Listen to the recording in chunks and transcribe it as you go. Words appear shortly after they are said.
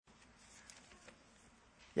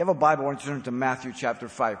You have a Bible, I want you to turn to Matthew chapter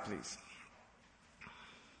 5, please.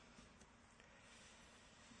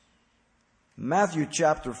 Matthew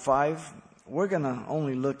chapter 5, we're going to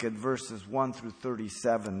only look at verses 1 through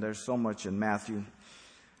 37. There's so much in Matthew.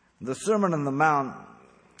 The Sermon on the Mount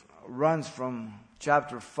runs from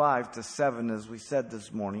chapter 5 to 7, as we said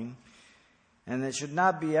this morning. And it should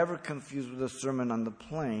not be ever confused with the Sermon on the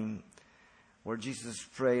Plain, where Jesus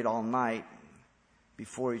prayed all night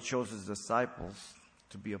before he chose his disciples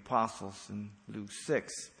to be apostles in Luke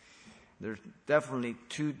 6. There's definitely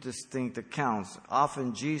two distinct accounts.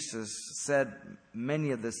 Often Jesus said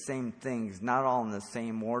many of the same things, not all in the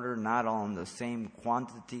same order, not all in the same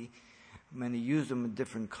quantity. Many use them in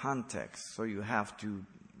different contexts. So you have to,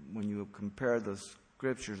 when you compare the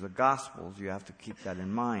scriptures, the gospels, you have to keep that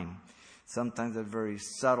in mind. Sometimes they're very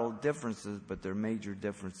subtle differences, but they're major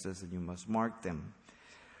differences, and you must mark them.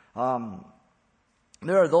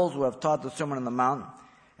 There are those who have taught the Sermon on the Mount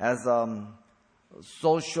as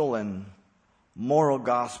social and moral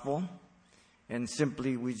gospel, and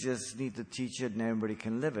simply we just need to teach it and everybody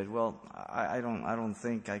can live it. Well, I don't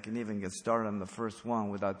think I can even get started on the first one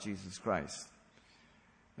without Jesus Christ.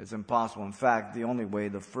 It's impossible. In fact, the only way,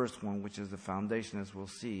 the first one, which is the foundation, as we'll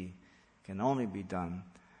see, can only be done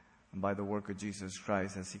by the work of Jesus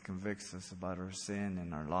Christ as he convicts us about our sin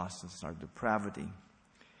and our lostness, our depravity.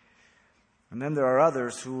 And then there are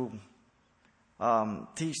others who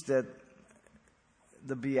teach that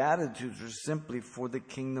the Beatitudes are simply for the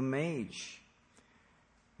kingdom age,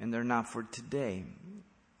 and they're not for today.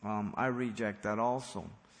 I reject that also.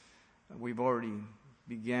 We've already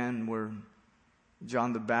began where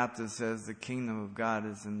John the Baptist says the kingdom of God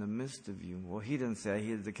is in the midst of you. Well, he didn't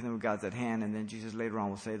say the kingdom of God's at hand, and then Jesus later on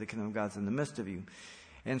will say the kingdom of God's in the midst of you.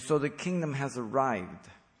 And so the kingdom has arrived.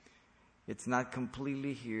 It's not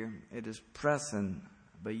completely here. It is present,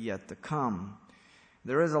 but yet to come.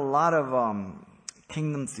 There is a lot of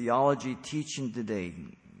kingdom theology teaching today.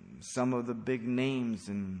 Some of the big names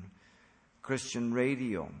in Christian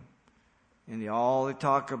radio. And they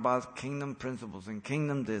talk about kingdom principles and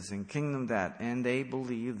kingdom this and kingdom that. And they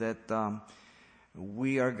believe that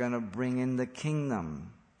we are going to bring in the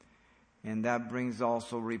kingdom. And that brings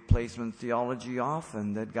also replacement theology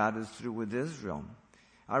often, that God is through with Israel.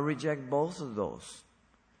 I reject both of those.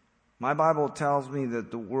 My Bible tells me that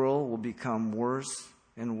the world will become worse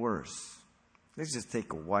and worse. Let's just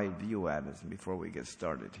take a wide view at it before we get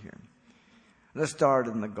started here. Let's start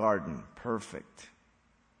in the garden. Perfect.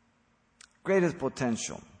 Greatest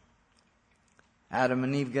potential. Adam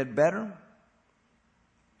and Eve get better?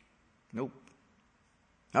 Nope.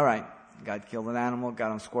 All right. God killed an animal,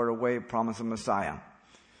 got him squared away, promised a Messiah.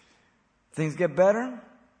 Things get better?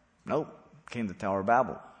 Nope. Came the Tower of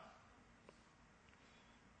Babel.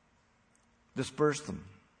 Dispersed them.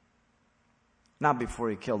 Not before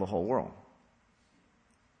he killed the whole world.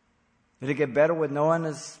 Did it get better with Noah and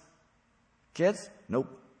his kids? Nope.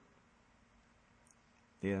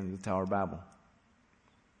 The end of the Tower of Babel.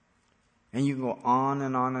 And you can go on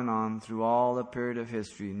and on and on through all the period of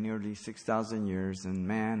history, nearly 6,000 years, and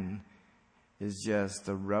man is just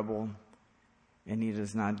a rebel, and he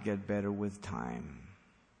does not get better with time.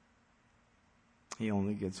 He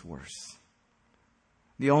only gets worse.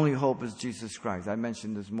 The only hope is Jesus Christ. I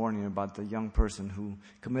mentioned this morning about the young person who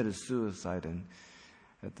committed suicide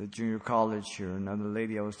at the junior college here. Another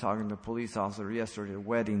lady, I was talking to a police officer yesterday at a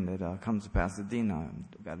wedding that comes to Pasadena.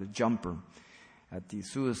 Got a jumper at the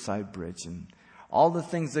suicide bridge. And all the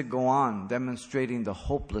things that go on demonstrating the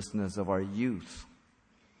hopelessness of our youth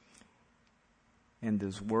in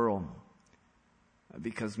this world.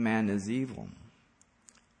 Because man is evil.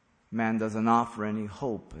 Man doesn't offer any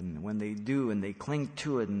hope, and when they do and they cling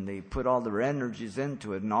to it and they put all their energies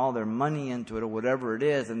into it and all their money into it or whatever it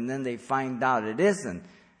is, and then they find out it isn't,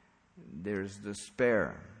 there's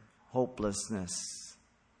despair, hopelessness.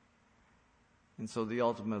 And so the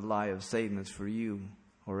ultimate lie of Satan is for you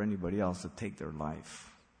or anybody else to take their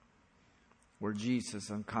life. Where Jesus,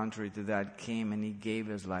 on contrary to that, came and he gave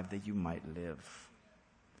his life that you might live.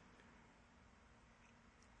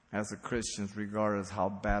 As a Christians, regardless how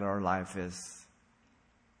bad our life is,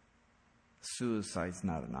 suicide's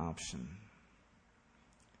not an option.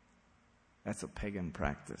 That's a pagan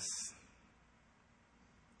practice.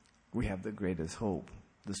 We have the greatest hope,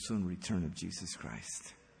 the soon return of Jesus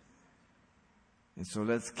Christ. And so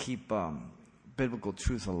let's keep biblical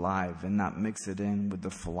truth alive and not mix it in with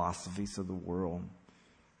the philosophies of the world,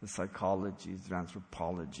 the psychologies, the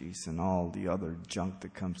anthropologies, and all the other junk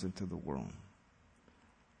that comes into the world.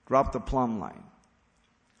 Drop the plumb line.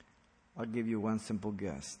 I'll give you one simple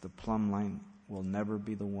guess. The plumb line will never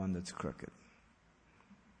be the one that's crooked.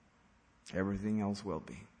 Everything else will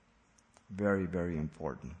be. Very, very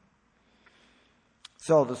important.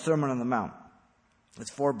 So, the Sermon on the Mount. It's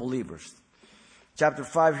for believers. Chapter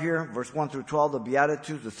 5 here, verse 1 through 12, the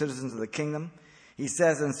Beatitudes, the citizens of the kingdom. He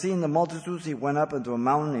says, and seeing the multitudes, he went up into a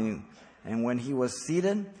mountain, and when he was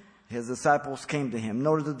seated, his disciples came to him.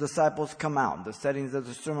 Notice the disciples come out. The settings of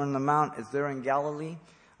the Sermon on the Mount is there in Galilee.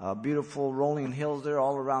 Beautiful rolling hills there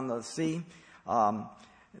all around the sea.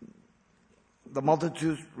 The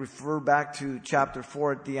multitudes refer back to chapter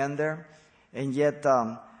 4 at the end there. And yet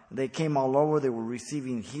they came all over. They were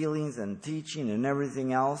receiving healings and teaching and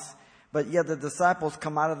everything else. But yet the disciples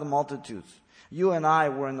come out of the multitudes. You and I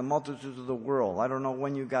were in the multitudes of the world. I don't know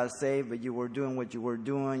when you got saved, but you were doing what you were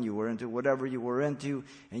doing. You were into whatever you were into,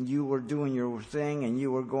 and you were doing your thing, and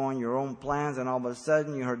you were going your own plans, and all of a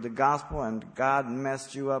sudden you heard the gospel, and God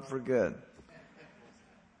messed you up for good.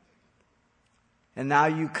 And now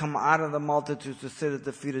you come out of the multitudes to sit at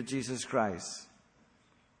the feet of Jesus Christ.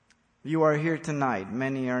 You are here tonight.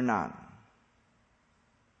 Many are not.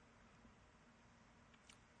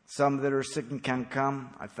 Some that are sick and can't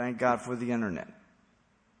come, I thank God for the internet.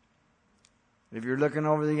 If you're looking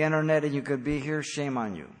over the internet and you could be here, shame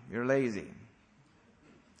on you. You're lazy.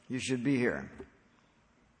 You should be here.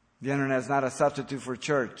 The internet is not a substitute for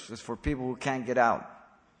church. It's for people who can't get out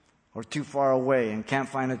or too far away and can't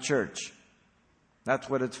find a church. That's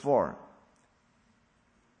what it's for.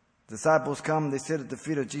 Disciples come, they sit at the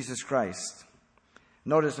feet of Jesus Christ.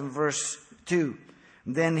 Notice in verse 2,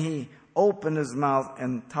 then he opened his mouth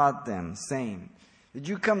and taught them, saying, did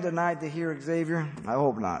you come tonight to hear Xavier? I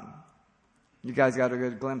hope not. You guys got a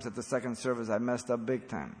good glimpse at the second service. I messed up big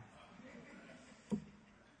time. I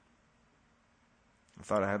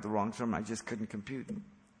thought I had the wrong sermon. I just couldn't compute.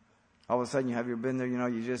 All of a sudden, have you been there?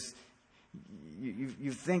 You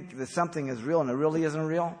think that something is real and it really isn't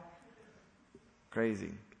real?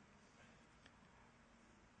 Crazy.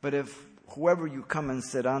 But if whoever you come and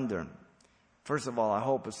sit under, first of all, I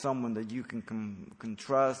hope it's someone that you can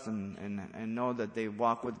trust and know that they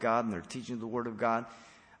walk with God and they're teaching the Word of God.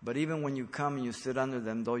 But even when you come and you sit under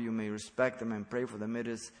them, though you may respect them and pray for them, it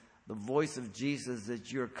is the voice of Jesus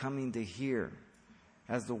that you're coming to hear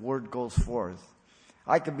as the Word goes forth.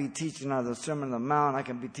 I could be teaching out of the Sermon on the Mount. I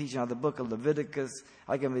can be teaching out of the book of Leviticus.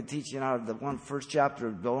 I can be teaching out of the first chapter,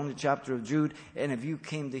 the only chapter of Jude. And if you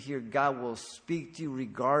came to hear, God will speak to you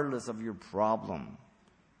regardless of your problem.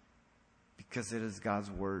 Because it is God's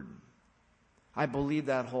Word. I believe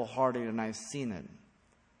that wholeheartedly, and I've seen it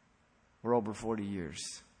for over 40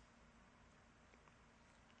 years.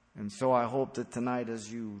 And so I hope that tonight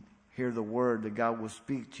as you hear the Word, that God will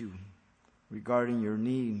speak to you regarding your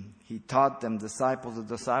need. He taught them, disciples. The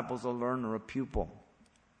disciples, a learner, a pupil.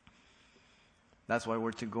 That's why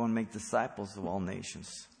we're to go and make disciples of all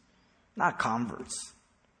nations. Not converts.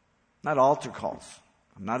 Not altar calls.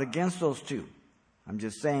 I'm not against those two. I'm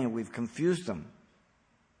just saying we've confused them.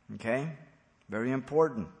 Okay? Very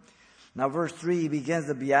important. Now verse 3, he begins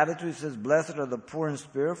the Beatitude. He says, blessed are the poor in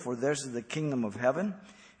spirit, for theirs is the kingdom of heaven.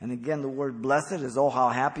 And again, the word blessed is, oh, how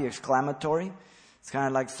happy, exclamatory. It's kind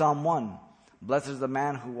of like Psalm 1. Blessed is the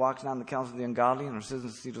man who walks not in the counsel of the ungodly, nor sits in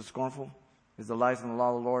the seat of the scornful. Is the life in the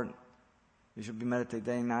law of the Lord. You should be meditating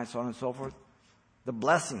day and night, so on and so forth. The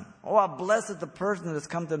blessing. Oh, how blessed the person that has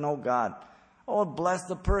come to know God. Oh, bless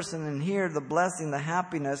the person. And here, the blessing, the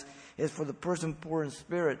happiness is for the person poor in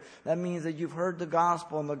spirit. That means that you've heard the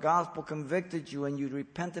gospel and the gospel convicted you and you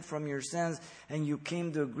repented from your sins and you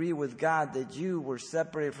came to agree with God that you were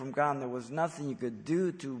separated from God and there was nothing you could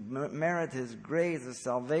do to merit His grace, His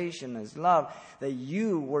salvation, His love. That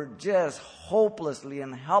you were just hopelessly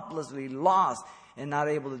and helplessly lost and not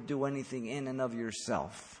able to do anything in and of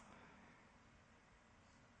yourself.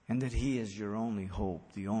 And that He is your only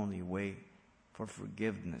hope, the only way for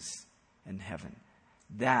forgiveness in heaven.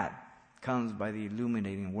 That comes by the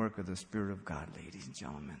illuminating work of the Spirit of God, ladies and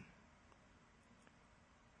gentlemen.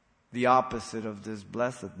 The opposite of this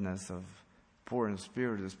blessedness of poor in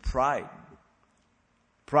spirit is pride.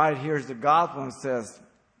 Pride hears the gospel and says,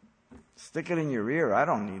 stick it in your ear. I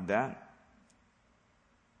don't need that.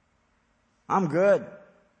 I'm good.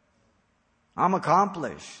 I'm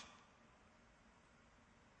accomplished.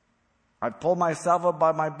 I pulled myself up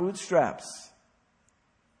by my bootstraps.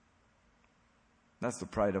 That's the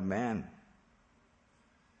pride of man.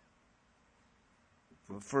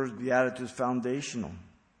 The first beatitude is foundational.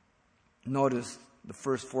 Notice the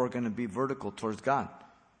first four are going to be vertical towards God.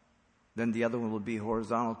 Then the other one will be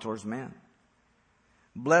horizontal towards man.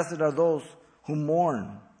 Blessed are those who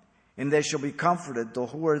mourn, and they shall be comforted. Though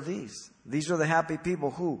who are these? These are the happy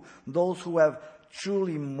people who? Those who have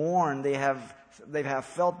truly mourned. They have have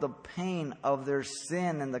felt the pain of their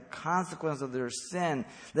sin and the consequence of their sin,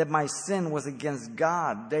 that my sin was against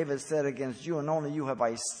God. David said, against you and only you have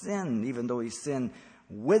I sinned, even though he sinned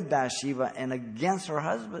with Bathsheba and against her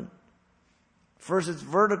husband. First, it's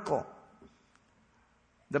vertical.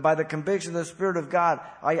 That by the conviction of the Spirit of God,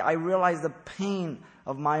 I realize the pain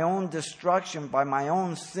of my own destruction by my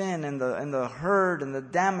own sin and the hurt and the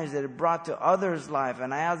damage that it brought to others' life.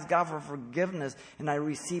 And I ask God for forgiveness, and I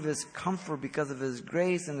receive His comfort because of His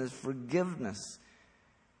grace and His forgiveness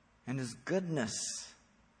and His goodness.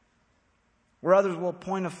 Where others will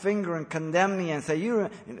point a finger and condemn me and say,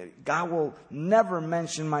 God will never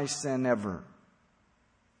mention my sin ever.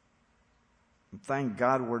 Thank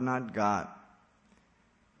God we're not God.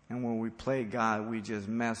 And when we play God, we just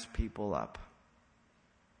mess people up.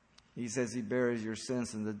 He says He buries your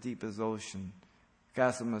sins in the deepest ocean,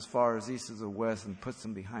 casts them as far as east as the west, and puts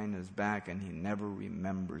them behind His back, and He never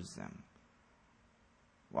remembers them.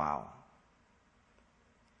 Wow.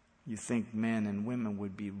 You think men and women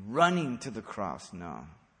would be running to the cross? No,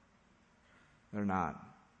 they're not.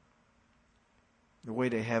 The way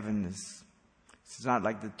to heaven is, it's not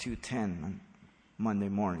like the 2:10 on Monday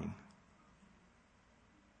morning.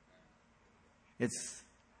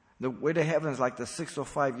 The way to heaven is like the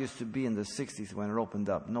 605 used to be in the 60s when it opened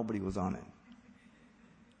up. Nobody was on it.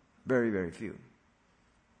 Very, very few.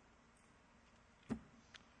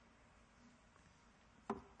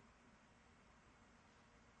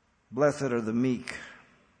 Blessed are the meek.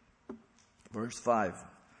 Verse 5.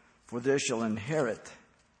 For they shall inherit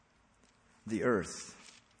the earth.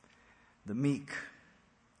 The meek.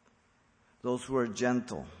 Those who are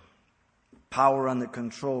gentle. Power under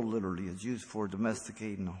control, literally, is used for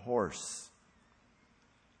domesticating a horse.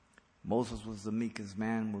 Moses was the meekest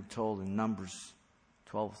man, we're told in Numbers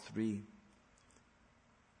 12:3.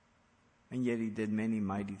 And yet he did many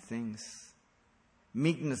mighty things.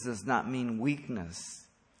 Meekness does not mean weakness.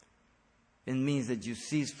 It means that you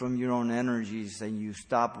cease from your own energies and you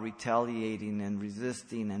stop retaliating and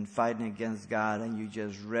resisting and fighting against God, and you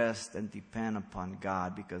just rest and depend upon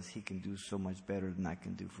God because He can do so much better than I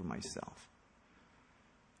can do for myself.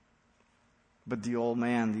 But the old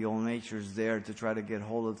man, the old nature is there to try to get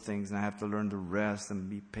hold of things, and I have to learn to rest and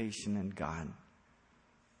be patient in God.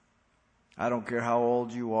 I don't care how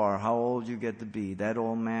old you are, how old you get to be. That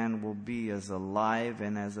old man will be as alive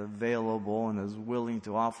and as available and as willing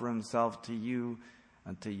to offer himself to you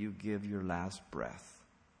until you give your last breath.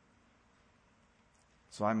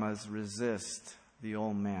 So I must resist the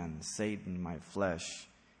old man, Satan, my flesh,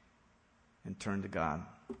 and turn to God.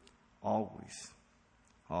 Always.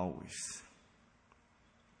 Always.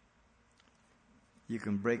 You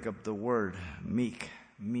can break up the word meek,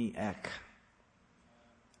 me-ek.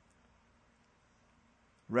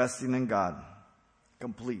 Resting in God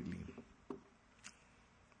completely.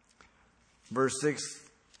 Verse 6,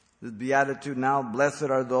 the beatitude now, blessed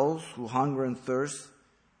are those who hunger and thirst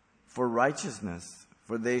for righteousness,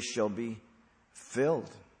 for they shall be filled.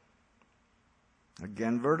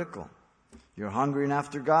 Again, vertical. You're hungering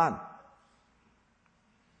after God.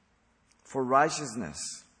 For righteousness.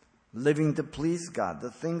 Living to please God, the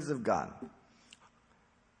things of God.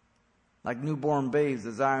 Like newborn babes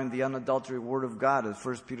desiring the unadulterated word of God, as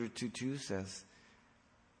 1 Peter 2:2 says.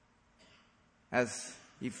 As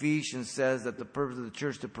Ephesians says that the purpose of the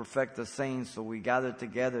church to perfect the saints, so we gather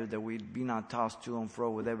together that we be not tossed to and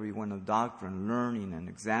fro with every wind of doctrine, learning and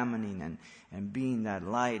examining and being that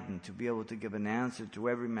light, and to be able to give an answer to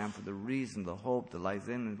every man for the reason, the hope that lies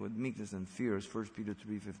in it with meekness and fear, as 1 Peter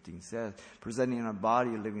 3:15 says, presenting our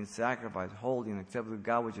body a living sacrifice, holy and acceptable to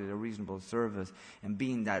God, which is a reasonable service, and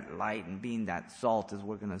being that light and being that salt is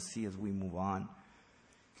what we're going to see as we move on.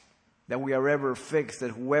 That we are ever fixed,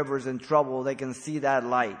 that whoever's in trouble, they can see that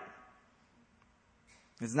light.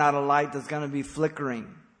 It's not a light that's going to be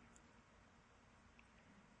flickering.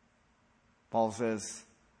 Paul says,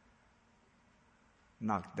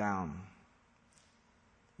 knocked down.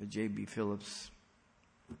 The J.B. Phillips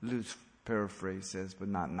loose paraphrase says, but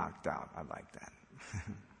not knocked out. I like that.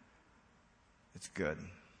 It's good.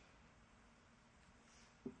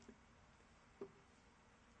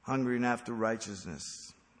 Hungering after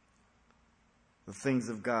righteousness. The things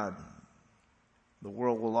of God. The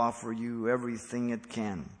world will offer you everything it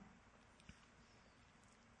can.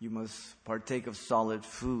 You must partake of solid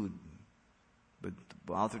food. But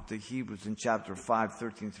the author to Hebrews in chapter 5,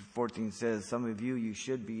 13 through 14 says, some of you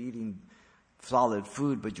should be eating solid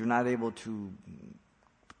food, but you're not able to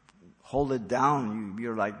hold it down.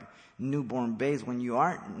 You're like newborn babes when you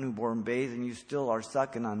aren't newborn babes and you still are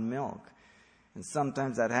sucking on milk. And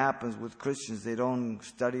sometimes that happens with Christians. They don't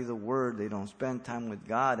study the Word. They don't spend time with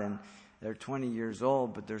God. they're 20 years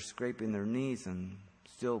old, but they're scraping their knees and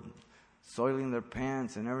still soiling their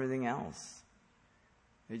pants and everything else.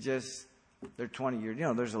 They're 20 years.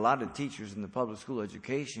 There's a lot of teachers in the public school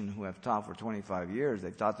education who have taught for 25 years.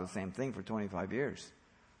 They've taught the same thing for 25 years.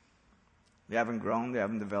 They haven't grown, they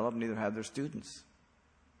haven't developed, neither have their students.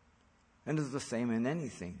 And it's the same in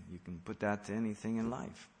anything. You can put that to anything in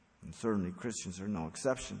life. And certainly Christians are no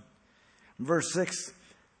exception. Verse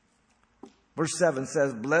 7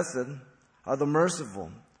 says, "Blessed are the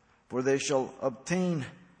merciful, for they shall obtain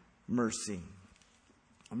mercy."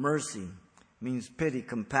 Mercy means pity,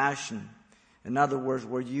 compassion. In other words,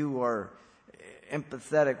 where you are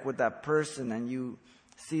empathetic with that person and you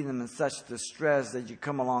see them in such distress that you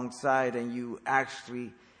come alongside and you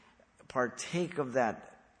actually partake of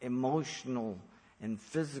that emotional and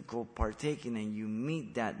physical partaking, and you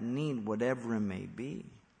meet that need, whatever it may be.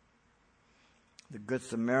 The Good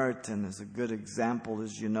Samaritan is a good example,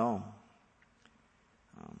 as you know.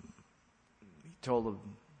 He told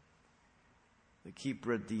the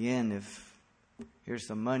keeper at the inn, "Here's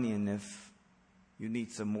some money, and if you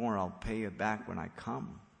need some more, I'll pay it back when I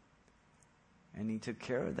come." And he took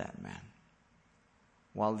care of that man.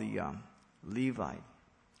 While the Levite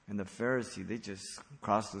and the Pharisee, they just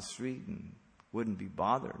crossed the street and wouldn't be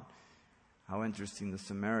bothered. How interesting, the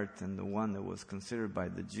Samaritan, the one that was considered by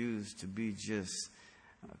the Jews to be just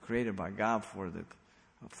created by God for the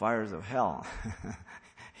fires of hell.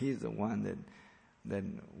 He's the one that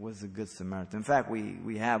was a good Samaritan. In fact,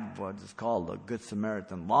 we have what is called a Good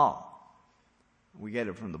Samaritan law. We get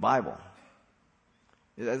it from the Bible.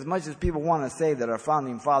 As much as people want to say that our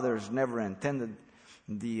founding fathers never intended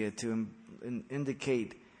to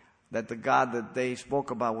indicate that the God that they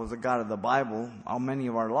spoke about was the God of the Bible, how many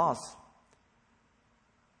of our laws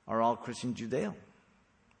are all Christian Judeo?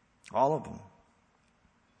 All of them.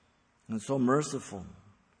 And so merciful.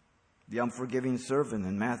 The unforgiving servant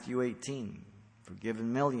in Matthew 18,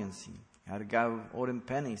 forgiven millions. He had a guy who owed him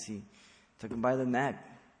pennies. He took him by the neck.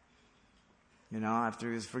 After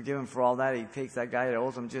he was forgiven for all that, he takes that guy that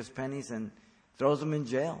owes him just pennies and throws him in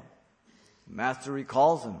jail. The master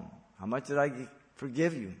recalls him. "How much did I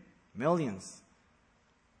forgive you?" "Millions."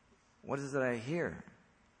 "What is it I hear?"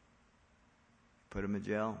 Put him in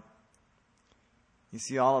jail. You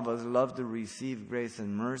see, all of us love to receive grace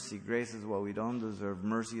and mercy. Grace is what we don't deserve.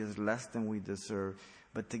 Mercy is less than we deserve.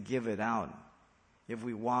 But to give it out, if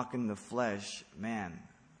we walk in the flesh, man,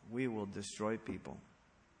 we will destroy people.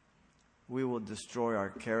 We will destroy our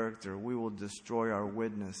character. We will destroy our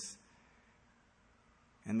witness.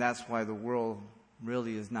 And that's why the world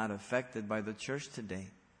really is not affected by the church today.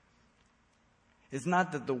 It's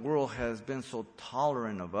not that the world has been so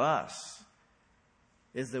tolerant of us.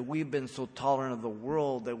 It's that we've been so tolerant of the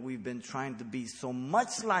world that we've been trying to be so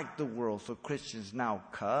much like the world. So Christians now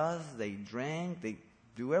cuss, they drink, they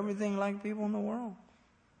do everything like people in the world.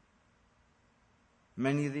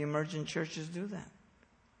 Many of the emerging churches do that.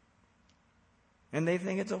 And they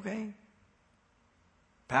think it's okay.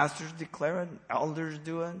 Pastors declare it. Elders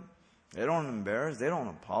do it. They don't embarrass. They don't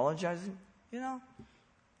apologize.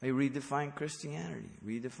 They redefine Christianity.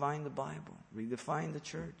 Redefine the Bible. Redefine the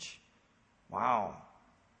church. Wow.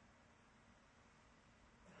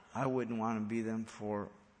 I wouldn't want to be them for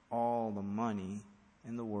all the money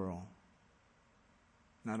in the world.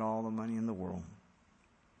 Not all the money in the world.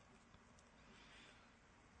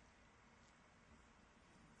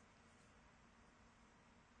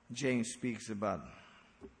 James speaks about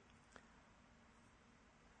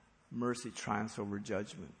mercy triumphs over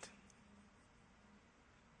judgment.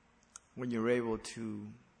 When you're able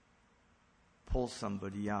to pull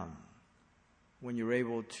somebody out, when you're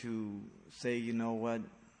able to say, "You know what,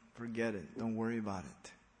 forget it, don't worry about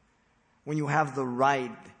it." When you have the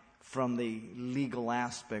right from the legal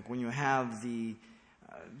aspect, when you have the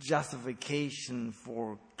justification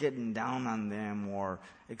for getting down on them or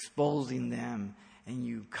exposing them, and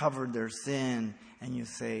you cover their sin, and you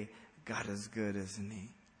say, "God is good, isn't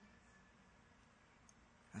He?"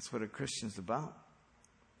 That's what a Christian's about.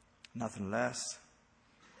 Nothing less.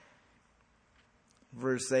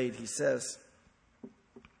 Verse 8, he says,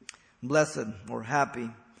 "Blessed or happy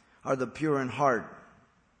are the pure in heart,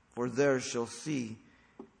 for they shall see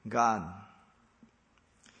God."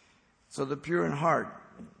 So the pure in heart,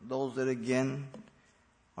 those that again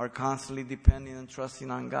are constantly depending and trusting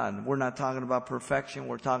on God. We're not talking about perfection.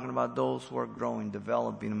 We're talking about those who are growing,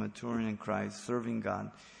 developing, and maturing in Christ, serving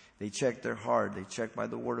God. They check their heart. They check by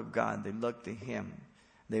the Word of God. They look to Him.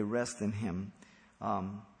 They rest in Him.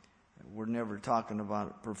 We're never talking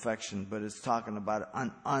about perfection, but it's talking about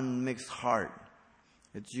an unmixed heart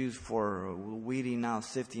It's used for weeding out,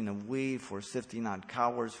 sifting of wheat, for sifting out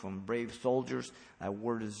cowards from brave soldiers. That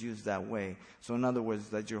word is used that way. So in other words,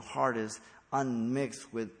 that your heart is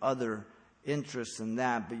unmixed with other interests in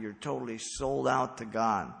that, but you're totally sold out to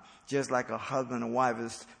God. Just like a husband and wife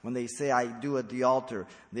is, when they say I do at the altar,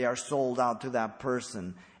 they are sold out to that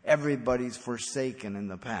person. Everybody's forsaken in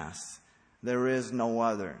the past. There is no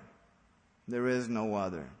other. There is no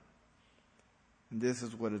other. And this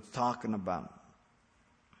is what it's talking about.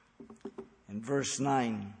 In verse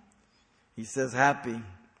 9, he says, happy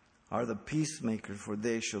are the peacemakers, for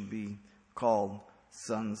they shall be called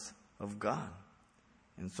sons of God.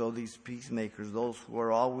 And so these peacemakers, those who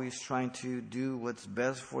are always trying to do what's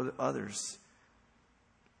best for others.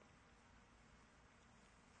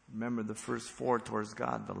 Remember, the first 4 towards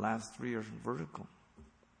God, the last 3 are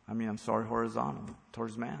horizontal,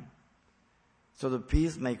 towards man. So the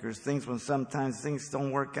peacemakers, sometimes things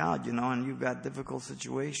don't work out, and you've got difficult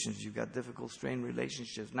situations, you've got difficult, strained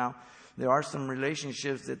relationships. Now, there are some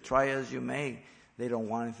relationships that, try as you may, they don't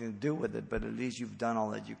want anything to do with it, but at least you've done all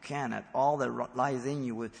that you can. And all that lies in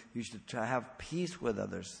you, you should try to have peace with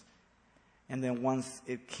others. And then once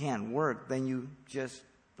it can't work, then you just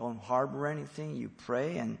don't harbor anything. You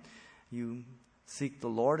pray and you seek the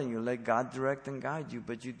Lord and you let God direct and guide you,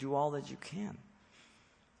 but you do all that you can.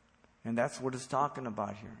 And that's what it's talking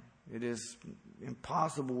about here. It is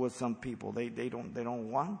impossible with some people. They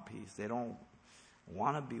don't want peace. They don't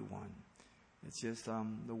want to be one. It's just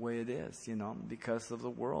the way it is, because of the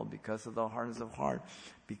world, because of the hardness of heart,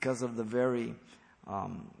 because of the very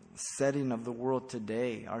setting of the world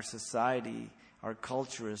today. Our society, our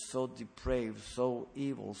culture is so depraved, so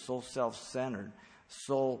evil, so self-centered,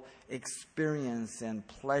 so experience and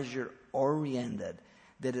pleasure-oriented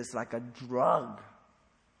that it's like a drug.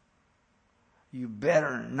 You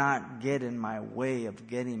better not get in my way of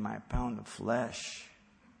getting my pound of flesh.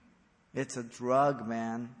 It's a drug,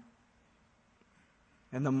 man.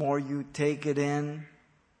 And the more you take it in,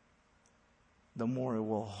 the more it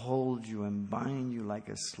will hold you and bind you like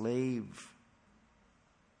a slave.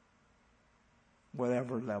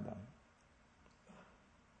 Whatever level.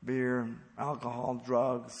 Beer, alcohol,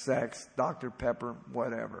 drugs, sex, Dr. Pepper,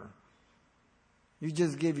 whatever. You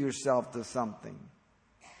just give yourself to something.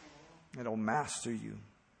 It'll master you.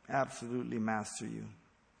 Absolutely master you.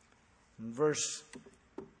 In verse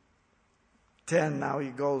 10, now he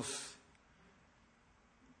goes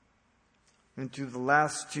into the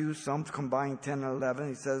last 2, some combine 10 and 11.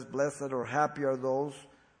 He says, blessed or happy are those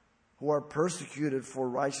who are persecuted for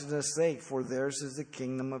righteousness' sake, for theirs is the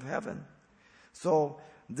kingdom of heaven. So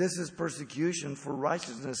this is persecution for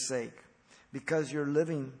righteousness' sake, because you're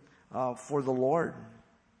living for the Lord,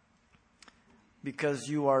 because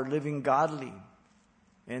you are living godly,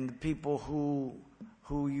 and the people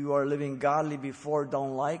who you are living godly before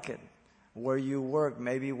don't like it. Where you work,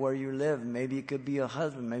 maybe where you live, maybe it could be a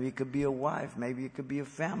husband, maybe it could be a wife, maybe it could be a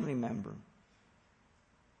family member.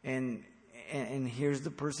 And here's the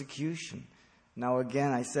persecution. Now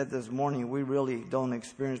again, I said this morning, we really don't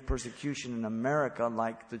experience persecution in America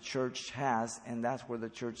like the church has, and that's where the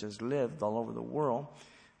church has lived all over the world,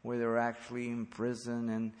 where they're actually in prison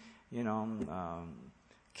and,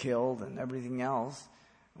 killed and everything else.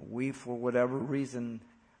 We, for whatever reason,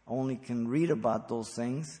 only can read about those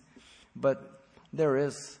things. But there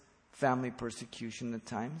is family persecution at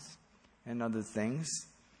times and other things.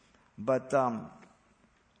 But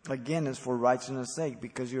again, it's for righteousness' sake,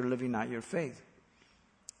 because you're living out your faith.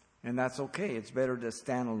 And that's okay. It's better to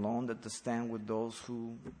stand alone than to stand with those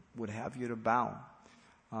who would have you to bow.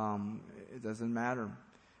 It doesn't matter.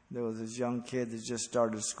 There was this young kid that just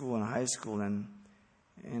started school in high school, and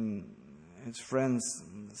his friends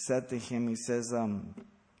said to him, he says,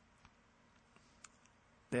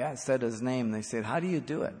 they said his name. They said, how do you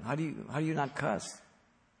do it? How do you not cuss?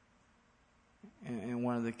 And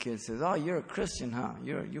one of the kids says, oh, you're a Christian, huh?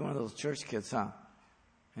 You're one of those church kids, huh?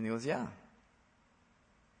 And he goes, yeah.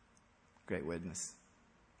 Great witness.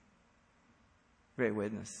 Great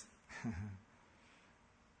witness.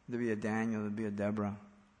 There'd be a Daniel, there'd be a Deborah,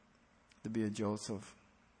 there'd be a Joseph.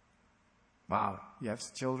 Wow, you have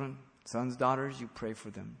children, sons, daughters, you pray for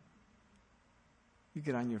them. You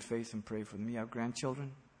get on your face and pray for them. You have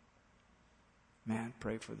grandchildren? Man,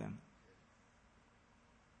 pray for them.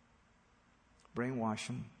 Brainwash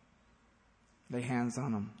them. Lay hands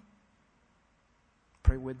on them.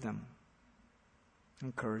 Pray with them.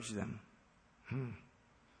 Encourage them.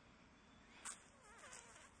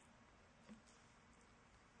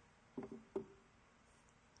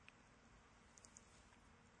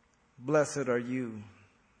 Blessed are you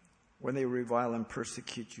when they revile and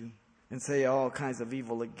persecute you and say all kinds of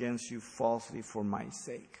evil against you falsely for my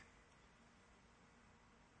sake.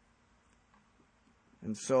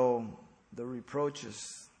 And so the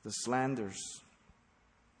reproaches, the slanders,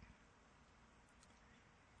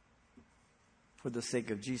 for the sake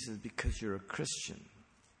of Jesus, because you're a Christian.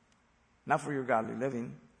 Not for your godly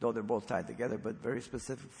living, though they're both tied together, but very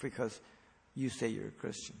specific because you say you're a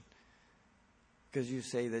Christian. Because you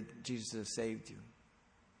say that Jesus has saved you.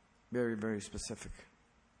 Very, very specific.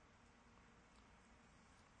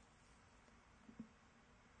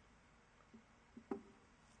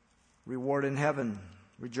 Reward in heaven.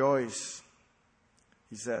 Rejoice,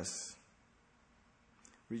 he says.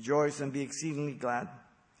 Rejoice and be exceedingly glad,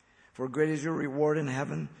 for great is your reward in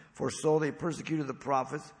heaven, for so they persecuted the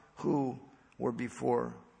prophets who were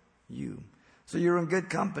before you. So you're in good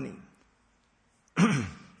company.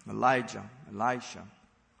 Elijah, Elisha,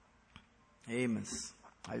 Amos,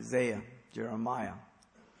 Isaiah, Jeremiah,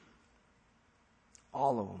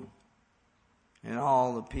 all of them. And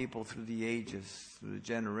all the people through the ages, through the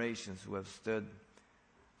generations who have stood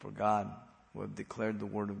for God, who have declared the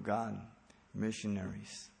word of God,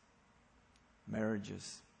 missionaries,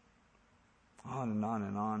 marriages, on and on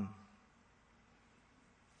and on.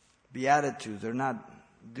 Beatitudes, they're not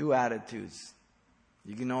do attitudes.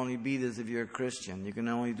 You can only be this if you're a Christian. You can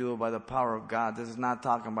only do it by the power of God. This is not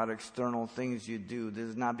talking about external things you do. This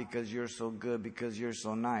is not because you're so good, because you're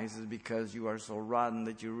so nice. It's because you are so rotten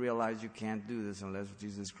that you realize you can't do this unless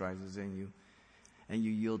Jesus Christ is in you. And you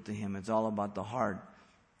yield to Him. It's all about the heart,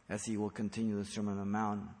 as He will continue the Sermon on the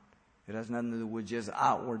Mount. It has nothing to do with just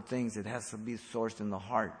outward things. It has to be sourced in the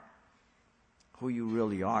heart. Who you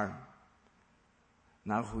really are.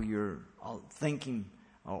 Not who you're thinking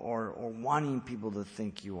or wanting people to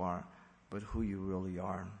think you are, but who you really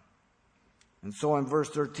are. And so in verse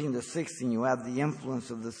 13 to 16, you have the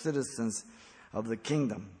influence of the citizens of the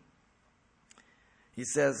kingdom. He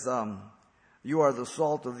says, you are the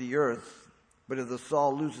salt of the earth, but if the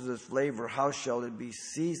salt loses its flavor, how shall it be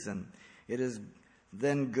seasoned? It is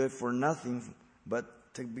then good for nothing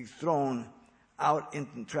but to be thrown out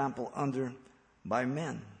and trampled under by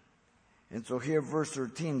men. And so here, verse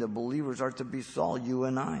 13, the believers are to be salt, you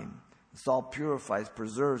and I. Salt purifies,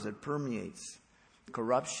 preserves, it permeates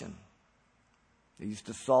corruption. They used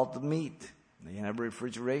to salt the meat. They have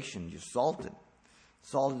refrigeration. You salt it.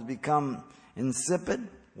 Salt has become insipid.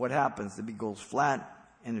 What happens? It goes flat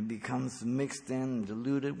and it becomes mixed in,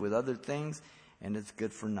 diluted with other things, and it's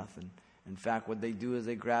good for nothing. In fact, what they do is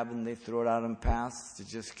they grab it and they throw it out in paths to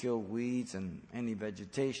just kill weeds and any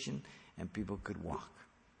vegetation, and people could walk.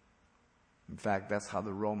 In fact, that's how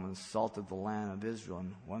the Romans salted the land of Israel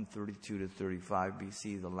in 132 to 35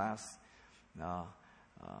 BC, the last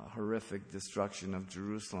horrific destruction of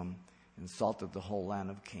Jerusalem, and salted the whole land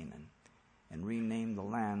of Canaan and renamed the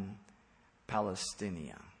land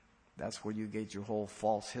Palestinia. That's where you get your whole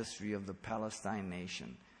false history of the Palestine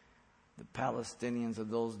nation. The Palestinians of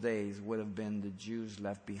those days would have been the Jews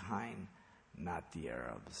left behind, not the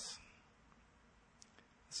Arabs.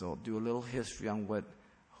 So do a little history on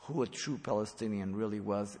who a true Palestinian really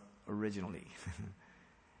was originally.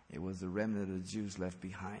 It was the remnant of the Jews left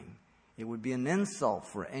behind. It would be an insult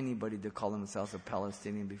for anybody to call themselves a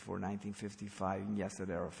Palestinian before 1955 and Yasser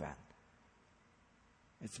Arafat.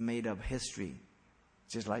 It's made up history,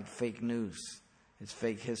 just like fake news. It's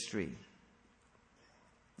fake history.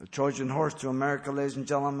 The Trojan horse to America, ladies and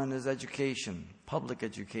gentlemen, is education, public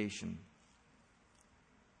education.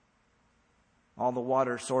 All the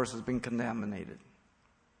water source has been contaminated.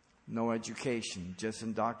 No education, just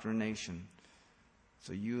indoctrination.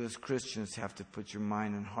 So you as Christians have to put your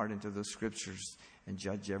mind and heart into the scriptures and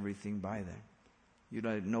judge everything by them. You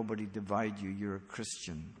let nobody divide you. You're a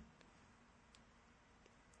Christian.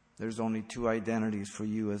 There's only two identities for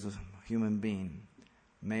you as a human being,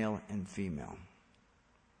 male and female.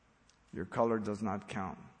 Your color does not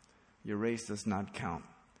count. Your race does not count.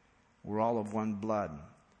 We're all of one blood.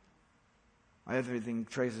 Everything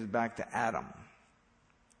traces back to Adam.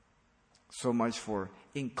 So much for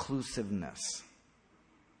inclusiveness.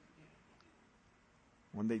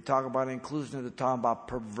 When they talk about inclusion, they're talking about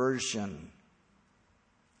perversion,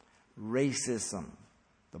 racism.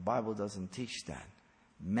 The Bible doesn't teach that.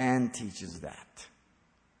 Man teaches that.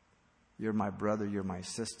 You're my brother, you're my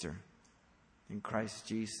sister in Christ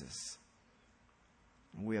Jesus.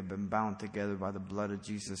 And we have been bound together by the blood of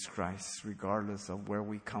Jesus Christ, regardless of where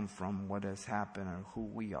we come from, what has happened, or who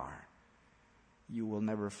we are. You will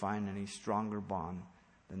never find any stronger bond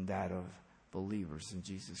than that of believers in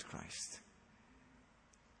Jesus Christ.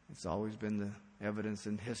 It's always been the evidence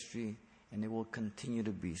in history, and it will continue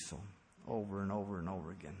to be so over and over and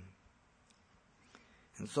over again.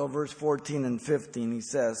 And so verse 14 and 15, he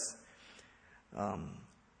says,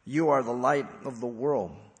 you are the light of the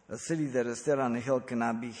world. A city that is set on a hill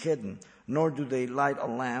cannot be hidden, nor do they light a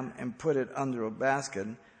lamp and put it under a basket,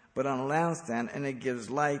 but on a lampstand, and it gives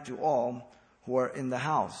light to all who are in the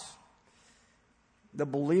house. The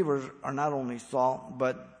believers are not only salt,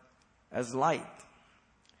 but as light.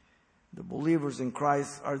 The believers in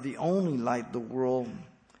Christ are the only light the world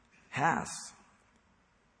has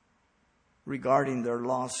regarding their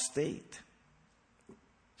lost state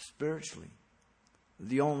spiritually.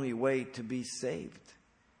 The only way to be saved.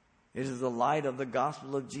 It is the light of the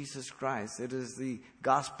gospel of Jesus Christ. It is the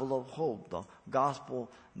gospel of hope, the gospel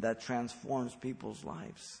that transforms people's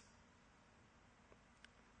lives.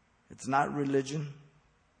 It's not religion.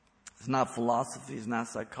 It's not philosophy. It's not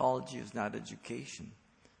psychology. It's not education.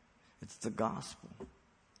 It's the gospel.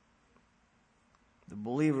 The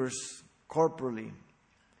believers corporately,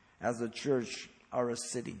 as a church, are a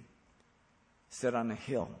city set on a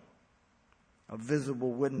hill, a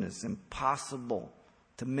visible witness, impossible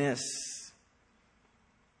to miss.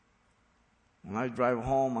 When I drive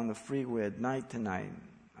home on the freeway at night tonight,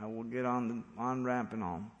 I will get on the on-ramp and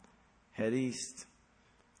I'll head east.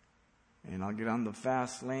 And I'll get on the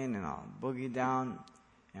fast lane and I'll boogie down.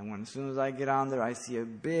 And as soon as I get on there, I see a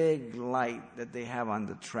big light that they have on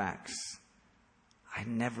the tracks. I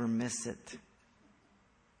never miss it.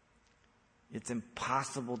 It's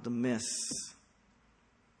impossible to miss.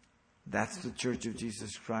 That's the Church of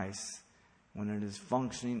Jesus Christ. When it is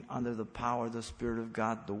functioning under the power of the Spirit of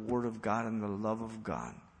God, the Word of God, and the love of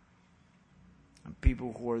God. And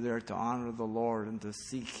people who are there to honor the Lord and to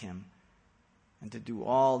seek Him and to do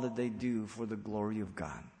all that they do for the glory of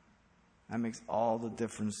God. That makes all the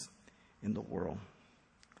difference in the world.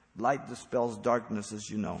 Light dispels darkness, as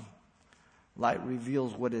you know. Light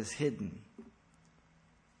reveals what is hidden.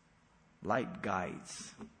 Light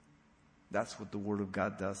guides. That's what the Word of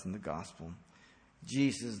God does in the gospel.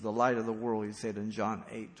 Jesus, the light of the world, he said in John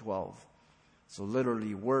 8:12. So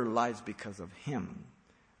literally, we're lights because of Him.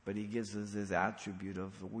 But He gives us His attribute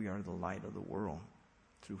of we are the light of the world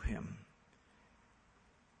through Him.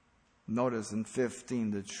 Notice in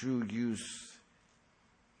 15, the true use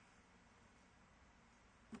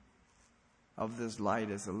of this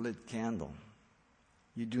light is a lit candle.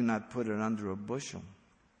 You do not put it under a bushel.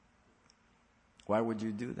 Why would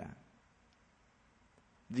you do that?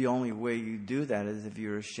 The only way you do that is if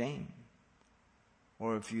you're ashamed,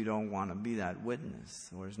 or if you don't want to be that witness,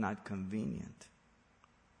 or it's not convenient.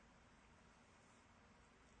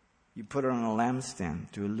 You put it on a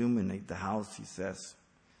lampstand to illuminate the house, he says,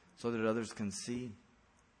 so that others can see.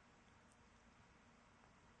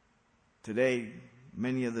 Today,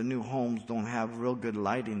 many of the new homes don't have real good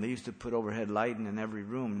lighting. They used to put overhead lighting in every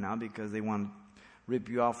room. Now, because they want to rip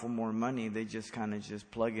you off for more money, they just kind of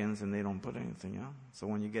just plug-ins and they don't put anything out. So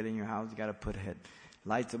when you get in your house, you got to put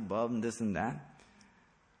lights above and this and that.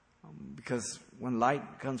 Because when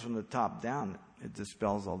light comes from the top down, it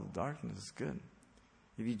dispels all the darkness. It's good.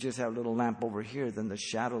 If you just have a little lamp over here, then the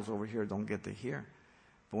shadows over here don't get to hear.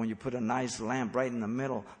 But when you put a nice lamp right in the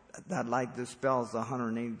middle, that light dispels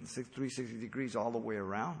 360 degrees all the way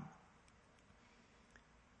around.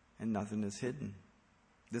 And nothing is hidden.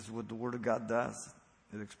 This is what the Word of God does.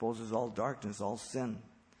 It exposes all darkness, all sin.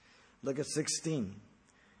 Look at 16.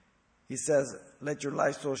 He says, let your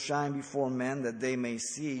light so shine before men that they may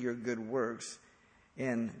see your good works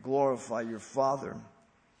and glorify your Father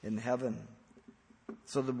in heaven.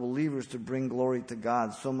 So the believers to bring glory to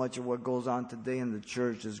God. So much of what goes on today in the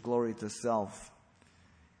church is glory to self.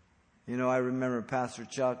 You know, I remember Pastor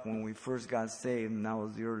Chuck when we first got saved, and that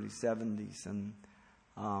was the early 70s, and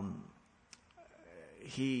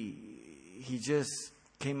he just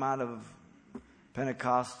came out of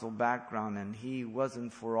Pentecostal background, and he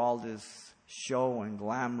wasn't for all this show and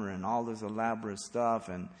glamour and all this elaborate stuff,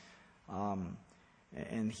 and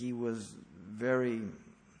he was very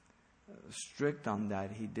strict on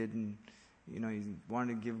that. He didn't, he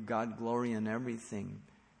wanted to give God glory in everything.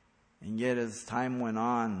 And yet as time went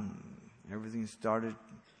on, everything started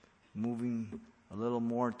moving a little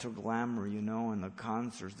more to glamour, and the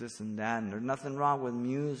concerts, this and that. And there's nothing wrong with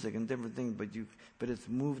music and different things, but it's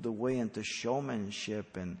moved away into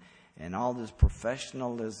showmanship and all this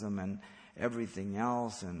professionalism and everything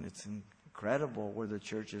else. And it's incredible where the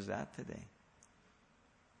church is at today.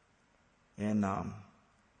 And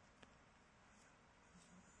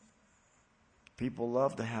people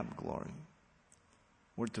love to have glory.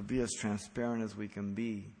 We're to be as transparent as we can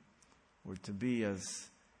be. We're to be as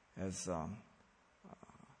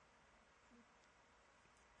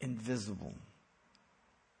invisible,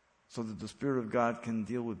 so that the Spirit of God can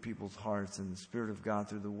deal with people's hearts, and the Spirit of God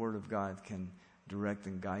through the Word of God can direct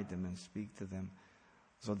and guide them and speak to them,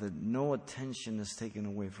 so that no attention is taken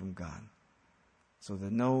away from God, so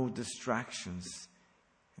that no distractions,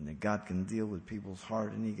 and that God can deal with people's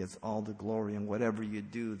heart and He gets all the glory. And whatever you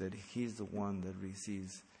do, that He's the one that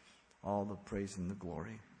receives all the praise and the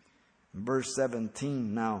glory. In verse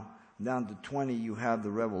 17 now, down to 20, you have the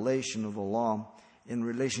revelation of the law in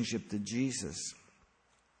relationship to Jesus.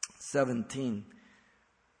 17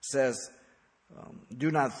 says, do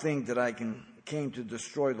not think that I came to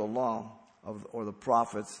destroy the law or the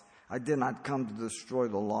prophets. I did not come to destroy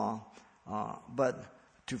the law, but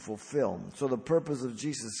to fulfill. So the purpose of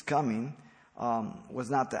Jesus coming was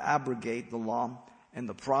not to abrogate the law and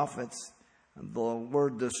the prophets. The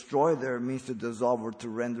word destroy there means to dissolve or to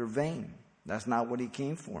render vain. That's not what He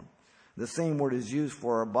came for. The same word is used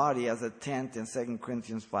for our body as a tent in 2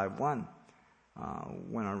 Corinthians 5:1.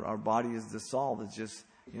 When our body is dissolved, it's just,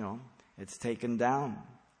 it's taken down.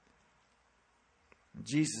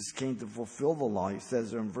 Jesus came to fulfill the law, He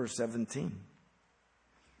says there in verse 17.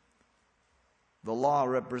 The law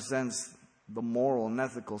represents the moral and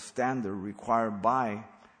ethical standard required by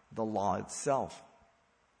the law itself,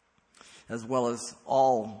 as well as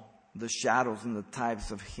all the shadows and the types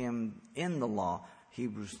of Him in the law.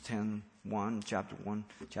 Hebrews 10:1,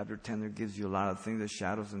 chapter 10, there gives you a lot of things, the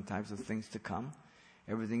shadows and types of things to come.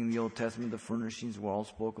 Everything in the Old Testament, the furnishings were all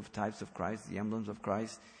spoke of types of Christ, the emblems of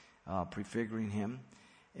Christ, prefiguring Him.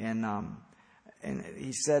 And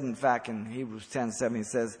He said, in fact, in Hebrews 10:7,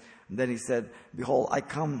 He said, behold, I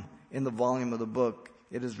come in the volume of the book.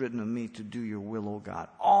 It is written of me to do your will, O God.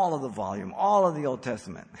 All of the volume, all of the Old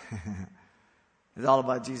Testament. It's all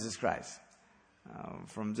about Jesus Christ.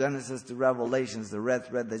 From Genesis to Revelations, the red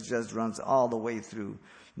thread that just runs all the way through.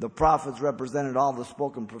 The prophets represented all the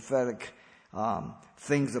spoken prophetic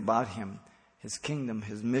things about Him, His kingdom,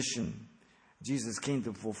 His mission. Jesus came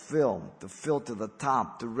to fulfill, to fill to the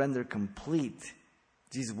top, to render complete.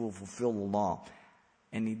 Jesus will fulfill the law.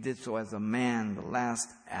 And He did so as a man, the last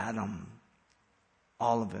Adam.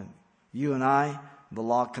 All of it. You and I, the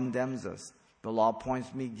law condemns us. The law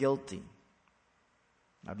points me guilty.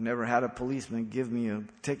 I've never had a policeman give me a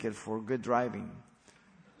ticket for good driving.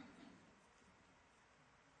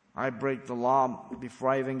 I break the law before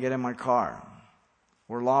I even get in my car.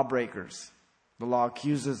 We're lawbreakers. The law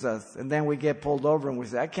accuses us. And then we get pulled over and we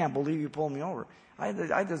say, I can't believe you pulled me over.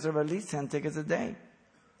 I deserve at least 10 tickets a day.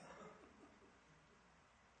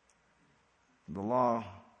 The law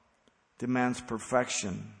demands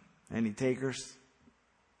perfection. Any takers?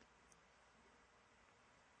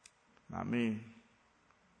 Not me.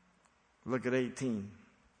 Look at 18.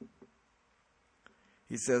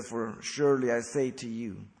 He says, for surely I say to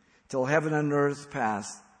you, till heaven and earth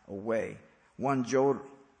pass away, one jot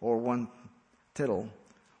or one tittle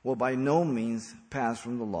will by no means pass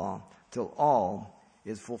from the law till all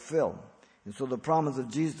is fulfilled. And so the promise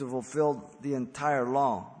of Jesus to fulfill the entire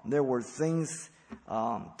law, there were things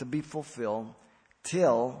to be fulfilled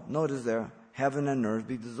till, notice there, heaven and earth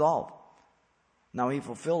be dissolved. Now He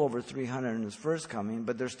fulfilled over 300 in His first coming,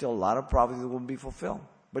 but there's still a lot of prophecies that will be fulfilled.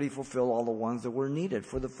 But He fulfilled all the ones that were needed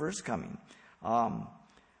for the first coming.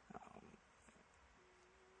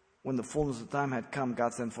 When the fullness of time had come,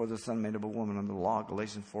 God sent forth the Son made of a woman under the law,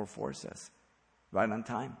 Galatians 4:4 says. Right on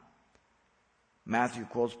time. Matthew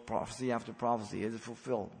quotes prophecy after prophecy. It is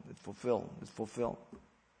fulfilled. It's fulfilled. It's fulfilled.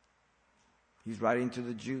 He's writing to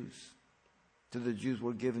the Jews. To the Jews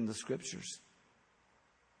were given the Scriptures.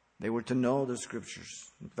 They were to know the Scriptures.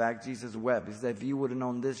 In fact, Jesus wept. He said, if you would have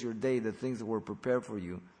known this your day, the things that were prepared for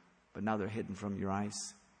you, but now they're hidden from your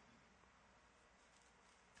eyes.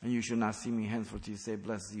 And you shall not see me henceforth till you say,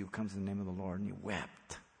 blessed you comes in the name of the Lord. And He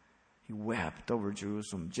wept. He wept over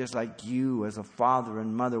Jerusalem. Just like you as a father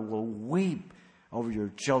and mother will weep over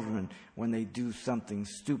your children when they do something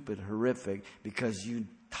stupid, horrific, because you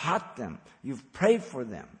taught them. You've prayed for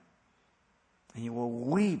them. And you will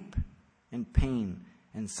weep in pain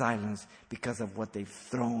and silence because of what they've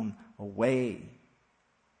thrown away,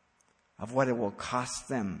 of what it will cost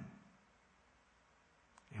them.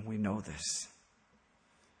 And we know this.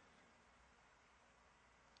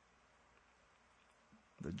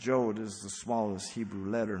 The jot is the smallest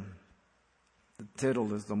Hebrew letter. The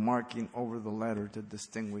tittle is the marking over the letter to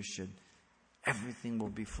distinguish it. Everything will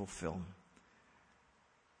be fulfilled.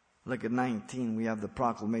 Look at 19. We have the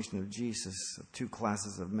proclamation of Jesus of two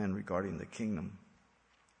classes of men regarding the kingdom.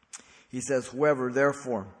 He says, whoever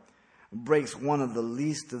therefore breaks one of the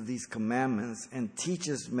least of these commandments and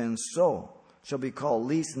teaches men so shall be called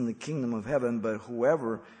least in the kingdom of heaven, but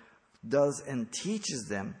whoever does and teaches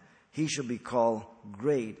them, he shall be called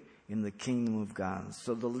great in the kingdom of God.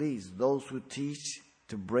 So the least, those who teach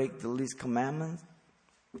to break the least commandments,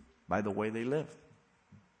 by the way they live.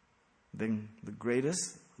 Then the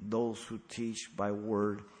greatest, those who teach by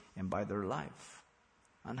word and by their life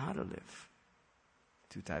on how to live.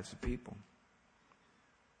 Two types of people.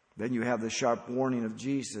 Then you have the sharp warning of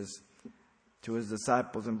Jesus to his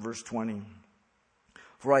disciples in verse 20.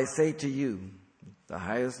 For I say to you, the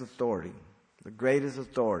highest authority, the greatest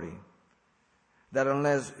authority, that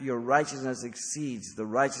unless your righteousness exceeds the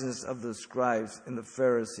righteousness of the scribes and the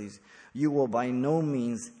Pharisees, you will by no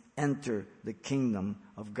means enter the kingdom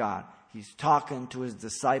of God. He's talking to his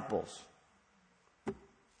disciples.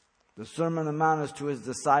 The Sermon on the Mount is to his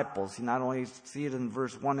disciples. You not only see it in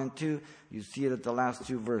verse 1 and 2, you see it at the last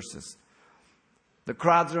two verses. The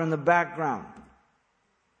crowds are in the background,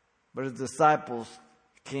 but his disciples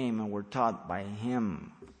came and were taught by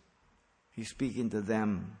him. He's speaking to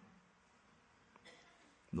them.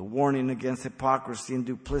 The warning against hypocrisy and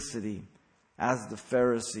duplicity, as the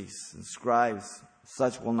Pharisees and scribes,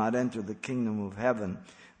 such will not enter the kingdom of heaven.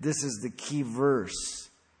 This is the key verse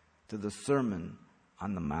to the Sermon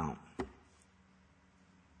on the Mount.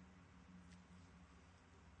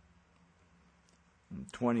 In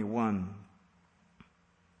 21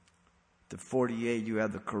 to 48, you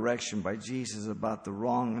have the correction by Jesus about the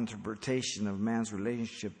wrong interpretation of man's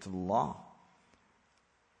relationship to the law.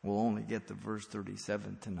 We'll only get to verse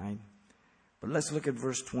 37 tonight. But let's look at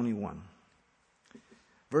verse 21.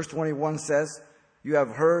 Verse 21 says, you have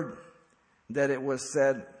heard that it was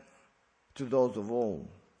said to those of old,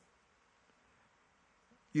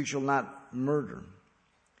 you shall not murder,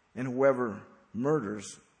 and whoever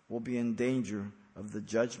murders will be in danger of the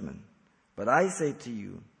judgment. But I say to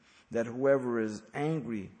you that whoever is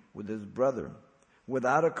angry with his brother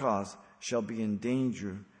without a cause shall be in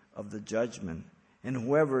danger of the judgment. And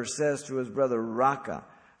whoever says to his brother, Raka,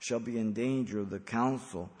 shall be in danger of the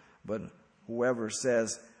council. But whoever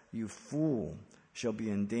says, you fool, shall be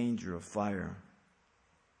in danger of fire.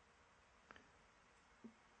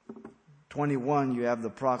 21, you have the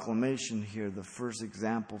proclamation here, the first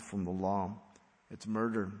example from the law. It's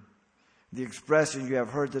murder. The expression you have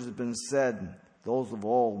heard that has been said, those of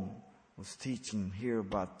old, was teaching here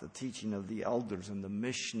about the teaching of the elders and the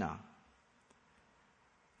Mishnah.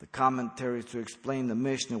 The commentaries to explain the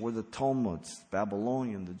Mishnah were the Talmuds,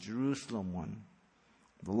 Babylonian, the Jerusalem one.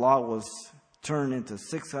 The law was turned into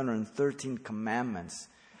 613 commandments,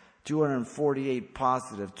 248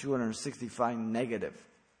 positive, 265 negative.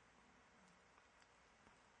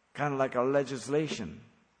 Kind of like our legislation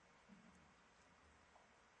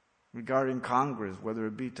regarding Congress, whether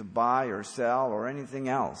it be to buy or sell or anything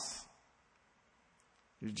else.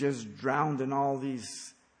 You're just drowned in all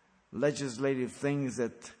these legislative things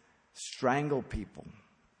that strangle people.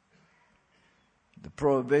 The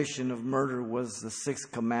prohibition of murder was the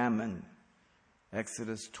sixth commandment.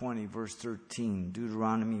 Exodus 20, verse 13.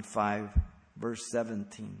 Deuteronomy 5, verse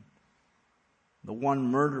 17. The one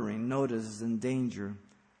murdering, notice, is in danger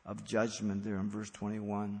of judgment there in verse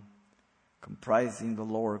 21. Comprising the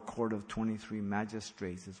lower court of 23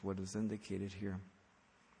 magistrates is what is indicated here.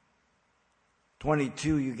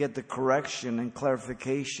 22, you get the correction and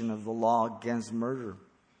clarification of the law against murder.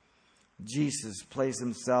 Jesus placed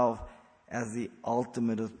himself as the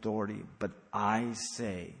ultimate authority. But I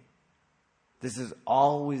say, this is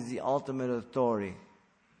always the ultimate authority.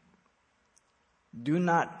 Do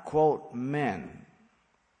not quote men.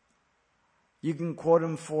 You can quote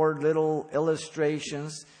them for little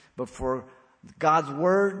illustrations, but for God's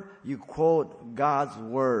word, you quote God's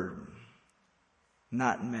word,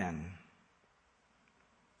 not men.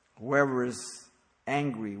 Whoever is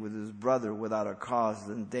angry with his brother without a cause is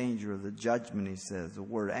in danger of the judgment, he says. The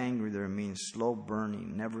word angry there means slow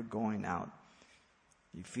burning, never going out.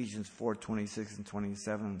 Ephesians 4, 26 and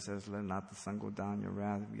 27 says, let not the sun go down in your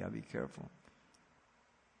wrath. We got to be careful.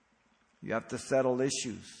 You have to settle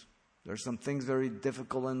issues. There are some things very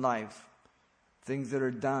difficult in life. Things that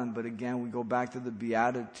are done, but again, we go back to the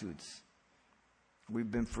Beatitudes. We've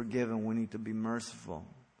been forgiven. We need to be merciful.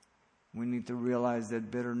 We need to realize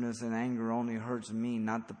that bitterness and anger only hurts me,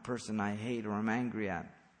 not the person I hate or I'm angry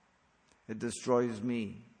at. It destroys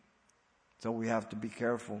me. So we have to be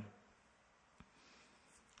careful.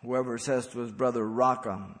 Whoever says to his brother,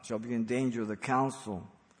 Raka, shall be in danger of the council,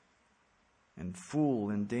 and fool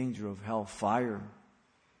in danger of hellfire.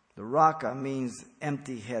 The Raka means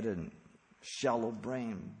empty-headed, shallow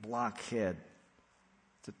brain, blockhead.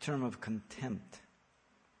 It's a term of contempt.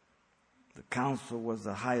 The council was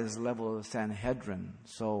the highest level of the Sanhedrin,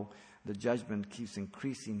 so the judgment keeps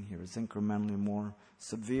increasing here. It's incrementally more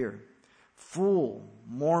severe. Fool,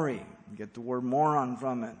 mori, you get the word moron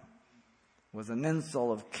from it. was an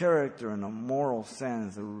insult of character in a moral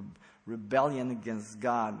sense, a rebellion against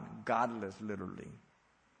God, godless literally.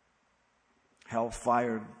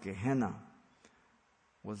 Hellfire, Gehenna,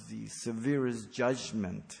 was the severest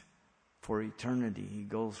judgment for eternity. He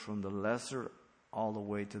goes from the lesser all the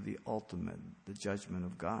way to the ultimate, the judgment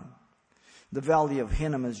of God. The Valley of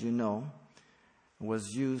Hinnom, as you know,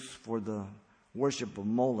 was used for the worship of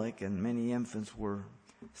Molech, and many infants were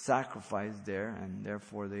sacrificed there, and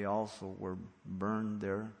therefore they also were burned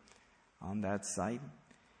there on that site.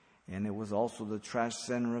 And it was also the trash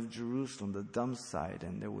center of Jerusalem, the dump site,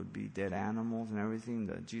 and there would be dead animals and everything.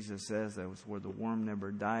 That Jesus says that was where the worm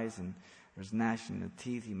never dies, and there's gnashing of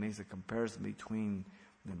teeth. He makes a comparison between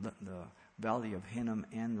the Valley of Hinnom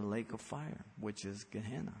and the lake of fire, which is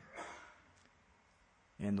Gehenna.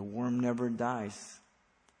 And the worm never dies.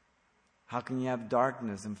 How can you have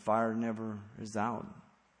darkness and fire never is out?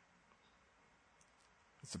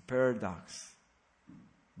 It's a paradox,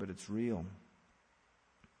 but it's real.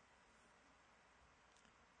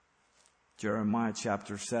 Jeremiah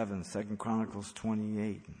chapter 7, 2 Chronicles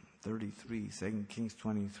 28, 33, 2 Kings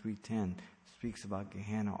 23:10 speaks about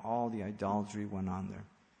Gehenna. All the idolatry went on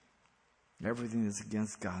there. Everything is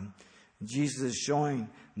against God. Jesus is showing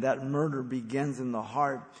that murder begins in the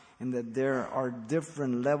heart and that there are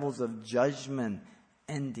different levels of judgment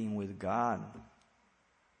ending with God.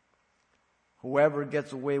 Whoever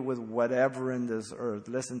gets away with whatever in this earth,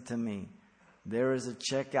 listen to me, there is a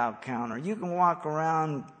checkout counter. You can walk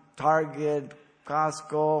around Target,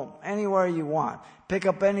 Costco, anywhere you want. Pick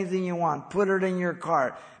up anything you want. Put it in your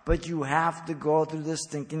cart. But you have to go through this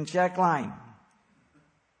stinking check line.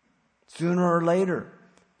 Sooner or later.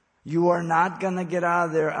 You are not going to get out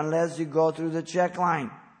of there unless you go through the check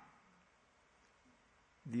line.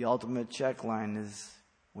 The ultimate check line is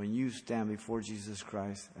when you stand before Jesus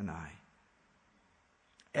Christ and I.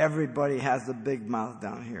 Everybody has a big mouth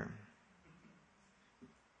down here.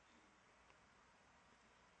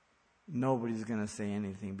 Nobody's going to say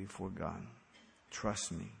anything before God.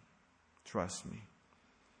 Trust me. Trust me.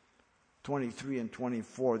 23 and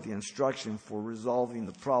 24, the instruction for resolving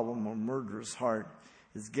the problem of murderous heart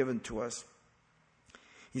is given to us.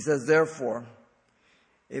 He says, therefore,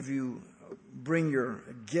 if you bring your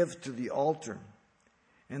gift to the altar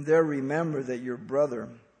and there remember that your brother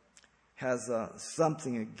has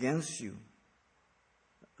something against you,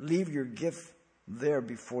 leave your gift there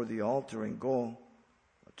before the altar and go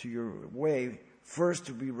to your way, first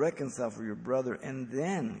to be reconciled for your brother, and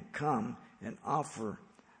then come and offer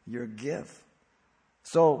your gift.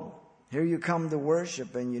 So here you come to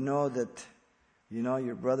worship, and you know that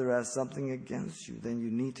your brother has something against you. Then you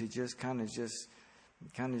need to just kind of just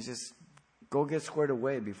go get squared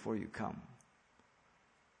away before you come.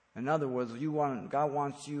 In other words, God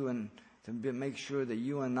wants you to make sure that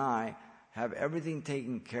you and I have everything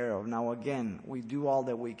taken care of. Now again, we do all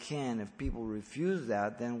that we can. If people refuse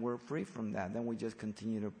that, then we're free from that. Then we just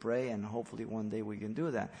continue to pray, and hopefully one day we can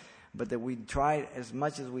do that. But that we try as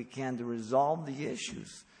much as we can to resolve the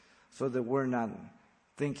issues so that we're not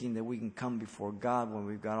thinking that we can come before God when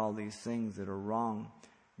we've got all these things that are wrong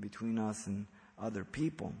between us and other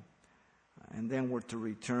people. And then we're to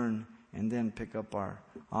return and then pick up our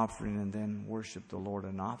offering and then worship the Lord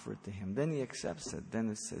and offer it to Him. Then He accepts it. Then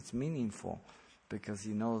it's meaningful because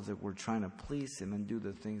He knows that we're trying to please Him and do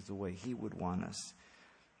the things the way He would want us.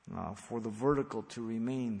 For the vertical to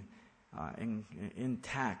remain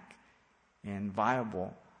intact and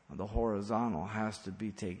viable, the horizontal has to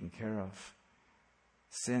be taken care of.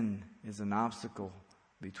 Sin is an obstacle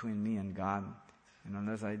between me and God. And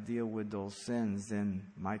unless I deal with those sins, then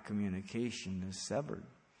my communication is severed.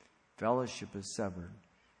 Fellowship is severed.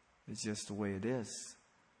 It's just the way it is.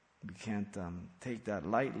 We can't take that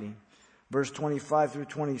lightly. Verse 25 through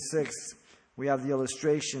 26, we have the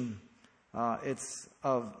illustration. It's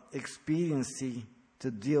of expediency to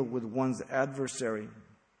deal with one's adversary.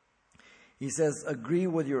 He says, agree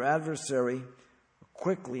with your adversary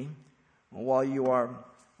quickly while you are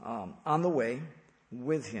on the way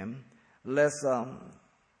with him, lest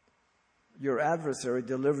your adversary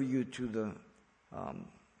deliver you to the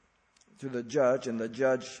judge, and the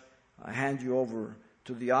judge hand you over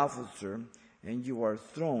to the officer, and you are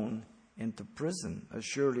thrown into prison.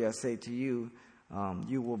 Assuredly, I say to you,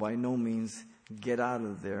 you will by no means get out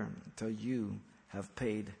of there until you have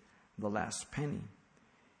paid the last penny.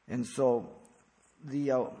 And so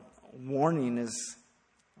the warning is,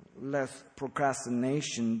 lest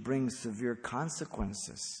procrastination brings severe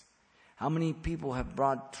consequences. How many people have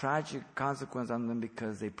brought tragic consequences on them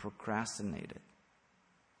because they procrastinated?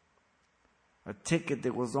 A ticket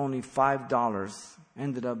that was only $5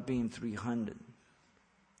 ended up being $300.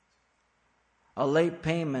 a late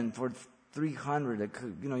payment for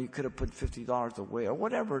 $300. You could have put $50 away or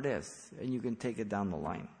whatever it is, and you can take it down the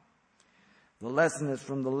line. The lesson is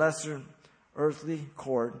from the lesser earthly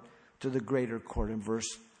court to the greater court in verse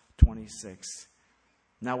 26.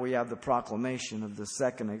 Now we have the proclamation of the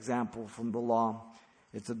second example from the law.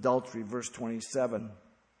 It's adultery, verse 27.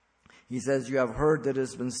 He says, you have heard that it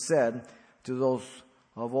has been said to those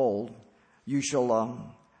of old, you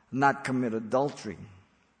shall not commit adultery.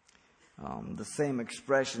 The same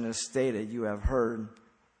expression is stated, you have heard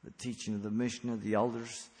the teaching of the Mishnah, the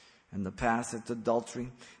elders, in the past. It's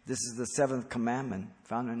adultery. This is the seventh commandment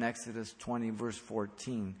found in Exodus 20, verse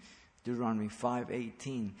 14. Deuteronomy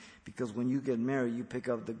 5:18, because when you get married, you pick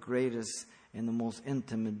up the greatest and the most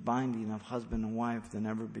intimate binding of husband and wife than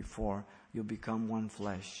ever before. You'll become one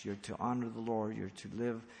flesh. You're to honor the Lord. You're to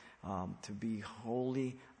live, to be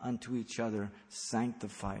holy unto each other,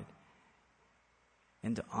 sanctified,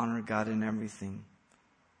 and to honor God in everything.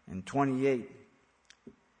 In 28,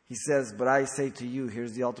 he says, but I say to you,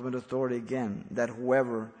 here's the ultimate authority again, that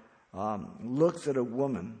whoever looks at a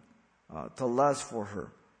woman to lust for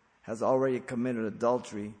her has already committed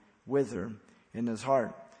adultery with her in his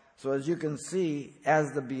heart. So as you can see,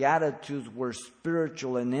 as the Beatitudes were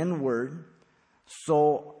spiritual and inward,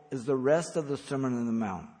 so is the rest of the Sermon on the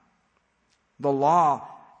Mount. The law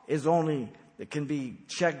is only, it can be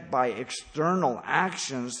checked by external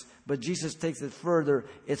actions, but Jesus takes it further.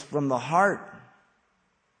 It's from the heart.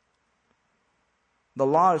 The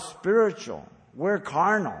law is spiritual. We're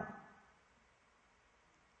carnal.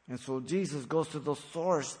 And so Jesus goes to the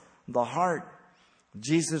source, the heart.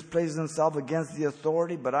 Jesus places himself against the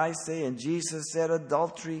authority, but I say, and Jesus said,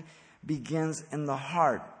 adultery begins in the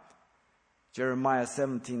heart. Jeremiah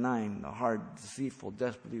 17:9, the heart deceitful,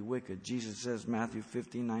 desperately wicked. Jesus says, Matthew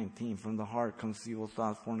 15:19, from the heart comes evil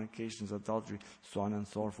thoughts, fornications, adultery, so on and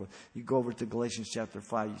so forth. You go over to Galatians chapter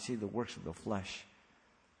 5, you see the works of the flesh.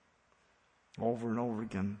 Over and over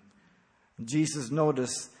again. Jesus,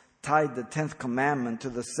 notice, tied the 10th commandment to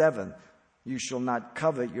the 7th. You shall not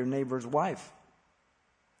covet your neighbor's wife.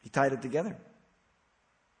 He tied it together.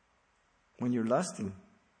 When you're lusting.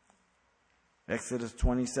 Exodus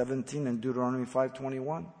 20:17 and Deuteronomy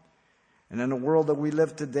 5:21. And in the world that we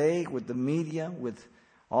live today, with the media, with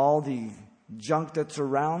all the junk that's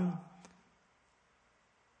around,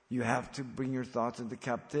 you have to bring your thoughts into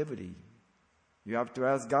captivity. You have to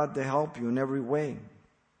ask God to help you in every way.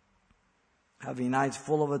 Having eyes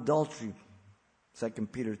full of adultery,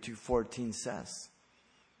 2 Peter 2:14 says.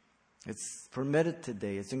 It's permitted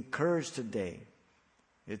today. It's encouraged today.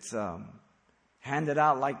 It's handed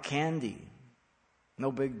out like candy.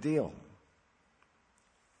 No big deal.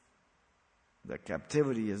 The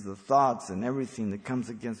captivity is the thoughts and everything that comes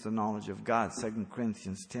against the knowledge of God. 2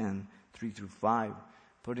 Corinthians 10:3-5.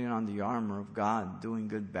 Putting on the armor of God, doing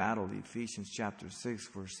good battle. Ephesians chapter 6,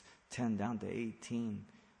 verse 10 down to 18.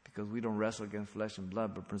 Because we don't wrestle against flesh and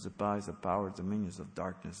blood, but principalities, the powers, dominions of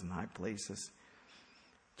darkness in high places.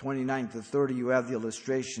 29-30, you have the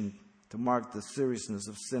illustration to mark the seriousness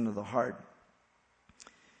of sin of the heart.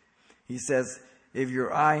 He says, if your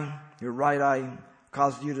right eye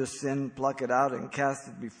causes you to sin, pluck it out and cast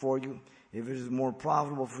it before you. If it is more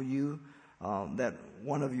profitable for you that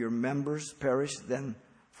one of your members perish than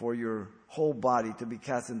for your whole body to be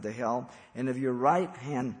cast into hell. And if your right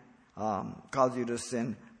hand causes you to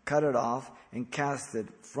sin, cut it off and cast it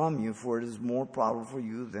from you, for it is more profitable for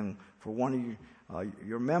you than for one of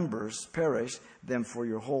your members perish than for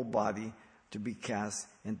your whole body to be cast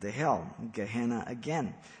into hell. Gehenna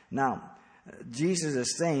again. Now, Jesus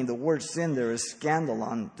is saying the word sin there is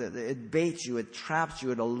scandalon. It baits you, it traps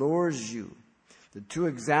you, it allures you. The two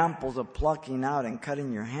examples of plucking out and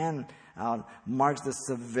cutting your hand out marks the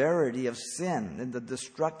severity of sin and the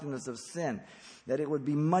destructiveness of sin. That it would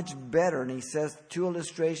be much better, and he says two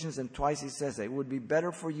illustrations and twice he says it would be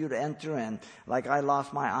better for you to enter in, like I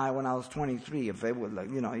lost my eye when I was 23. If it would,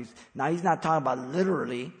 now he's not talking about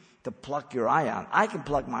literally to pluck your eye out. I can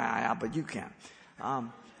pluck my eye out, but you can't.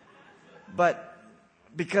 But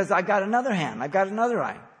because I got another hand, I got another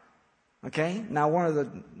eye. Okay? Now one of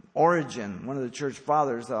the church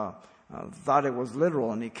fathers thought it was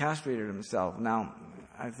literal and he castrated himself. Now,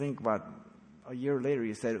 I think about a year later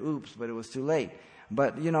he said, oops, but it was too late.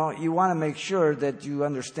 But, you want to make sure that you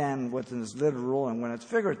understand what is literal and when it's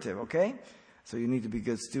figurative, okay? So you need to be a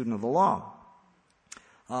good student of the law.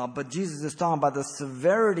 But Jesus is talking about the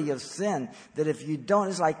severity of sin, that if you don't,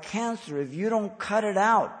 it's like cancer. If you don't cut it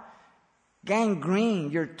out,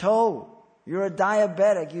 gangrene, your toe, you're a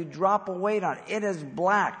diabetic, you drop a weight on it, it is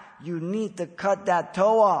black. You need to cut that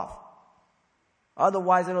toe off.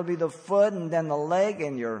 Otherwise it'll be the foot and then the leg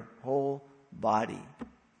and your whole body.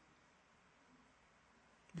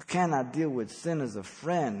 You cannot deal with sin as a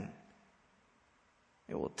friend.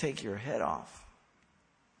 It will take your head off.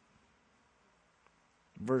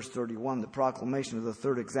 Verse 31, the proclamation of the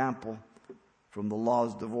third example from the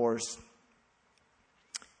law's divorce.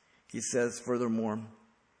 He says, furthermore,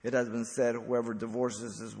 it has been said, whoever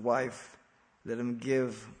divorces his wife, let him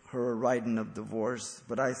give her a writing of divorce.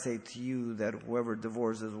 But I say to you that whoever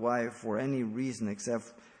divorces his wife for any reason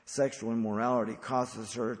except sexual immorality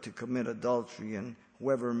causes her to commit adultery, and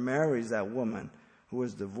whoever marries that woman who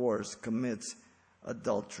is divorced commits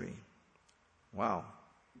adultery. Wow.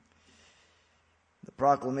 The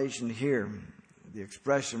proclamation here, the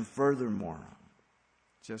expression furthermore,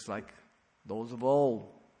 just like those of old,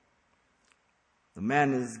 the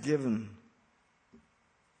man is given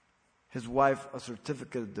his wife a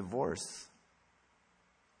certificate of divorce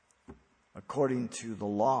according to the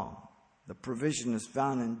law. The provision is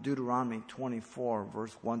found in Deuteronomy 24,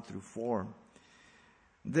 verse 1 through 4.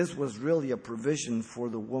 This was really a provision for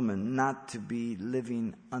the woman not to be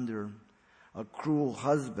living under a cruel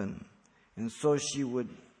husband, and so she would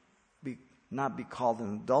not be called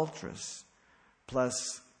an adulteress.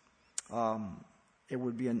 Plus, it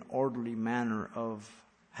would be an orderly manner of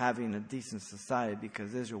having a decent society,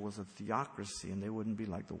 because Israel was a theocracy and they wouldn't be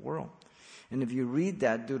like the world. And if you read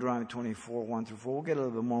that, Deuteronomy 24, 1 through 4, we'll get a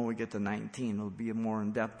little bit more when we get to 19. It'll be more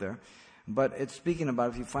in depth there. But it's speaking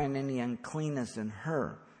about if you find any uncleanness in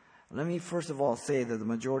her. Let me first of all say that the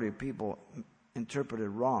majority of people interpret it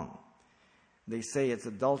wrong. They say it's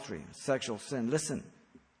adultery, sexual sin. Listen,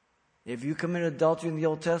 if you committed adultery in the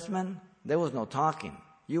Old Testament, there was no talking.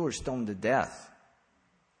 You were stoned to death.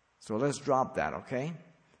 So let's drop that, okay?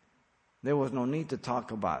 There was no need to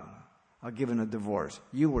talk about giving a divorce.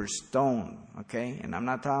 You were stoned, okay? And I'm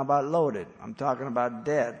not talking about loaded. I'm talking about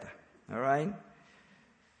dead, all right?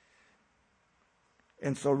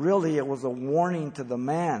 And so really it was a warning to the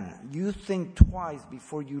man. You think twice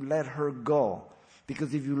before you let her go.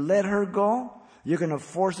 Because if you let her go, you're going to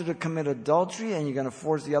force her to commit adultery, and you're going to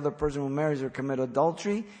force the other person who marries her to commit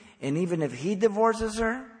adultery. And even if he divorces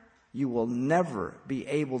her, you will never be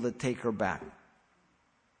able to take her back.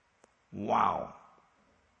 Wow.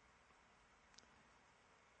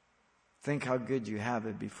 Think how good you have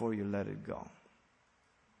it before you let it go.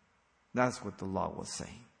 That's what the law was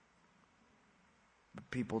saying. But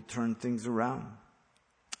people turn things around.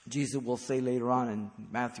 Jesus will say later on in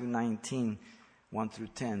Matthew 19, 1 through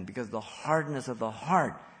 10, because the hardness of the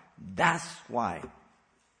heart, that's why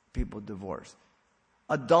people divorce.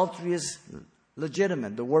 Adultery is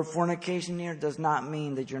legitimate. The word fornication here does not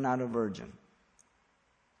mean that you're not a virgin.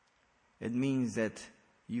 It means that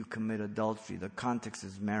you commit adultery. The context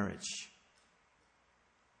is marriage.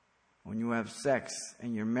 When you have sex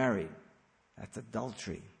and you're married, that's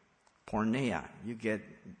adultery. Porneia, you get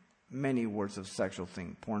many words of sexual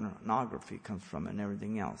thing. Pornography comes from it and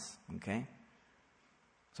everything else. Okay?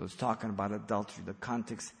 So it's talking about adultery. The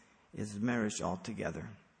context is marriage altogether.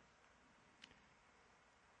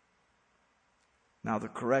 Now the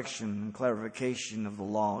correction and clarification of the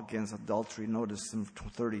law against adultery, notice in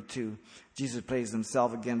 32, Jesus placed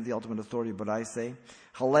himself again the ultimate authority, but I say,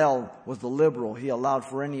 Hillel was the liberal. He allowed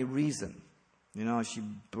for any reason. You know, she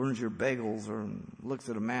burns your bagels or looks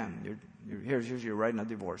at a man. Here's your writing a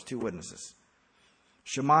divorce, 2 witnesses.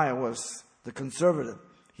 Shemaiah was the conservative.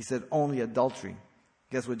 He said only adultery.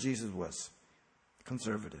 Guess what Jesus was?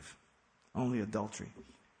 Conservative. Only adultery.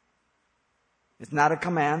 It's not a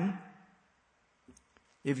command.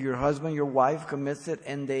 If your husband, your wife commits it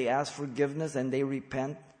and they ask forgiveness and they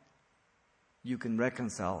repent, you can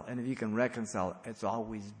reconcile. And if you can reconcile, it's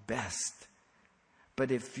always best.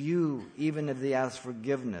 But even if they ask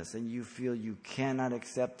forgiveness and you feel you cannot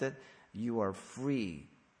accept it, you are free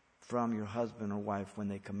from your husband or wife when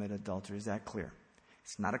they commit adultery. Is that clear?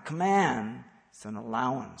 It's not a command, it's an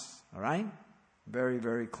allowance. All right? Very,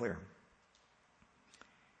 very clear.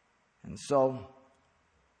 And so,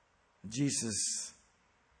 Jesus,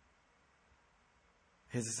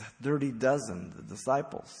 his dirty dozen, the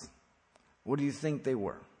disciples, what do you think they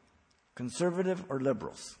were? Conservative or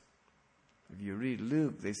liberals? If you read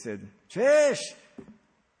Luke, they said, Chish,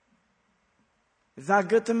 it's not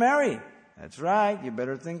good to marry. That's right, you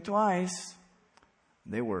better think twice.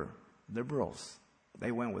 They were liberals.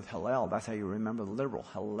 They went with Hillel. That's how you remember the liberal.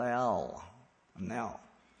 Hillel. Now,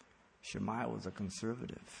 Shemaiah was a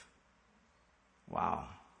conservative. Wow.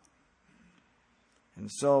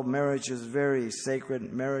 And so marriage is very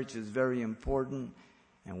sacred. Marriage is very important.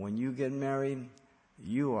 And when you get married,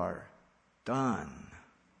 you are done.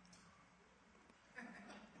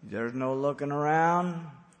 There's no looking around.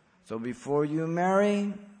 So before you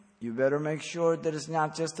marry, You better make sure that it's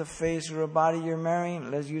not just a face or a body you're marrying,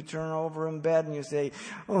 unless you turn over in bed and you say,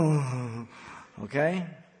 oh, okay?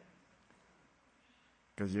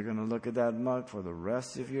 Because you're going to look at that mug for the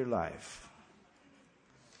rest of your life.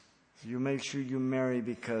 So you make sure you marry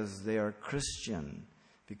because they are Christian,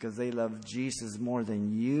 because they love Jesus more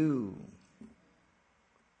than you,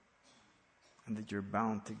 and that you're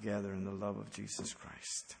bound together in the love of Jesus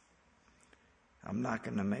Christ. I'm not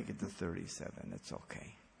going to make it to 37. It's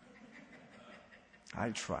okay. I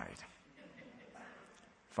tried.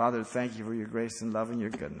 Father, thank you for your grace and love and your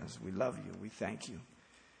goodness. We love you. We thank you.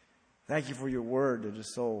 Thank you for your word that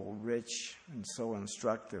is so rich and so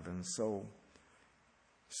instructive and so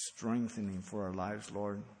strengthening for our lives,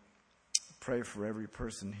 Lord. Pray for every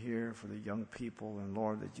person here, for the young people, and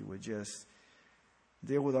Lord, that you would just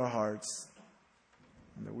deal with our hearts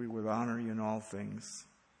and that we would honor you in all things.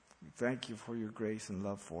 We thank you for your grace and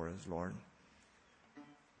love for us, Lord.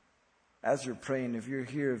 As you're praying, if you're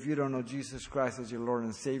here, if you don't know Jesus Christ as your Lord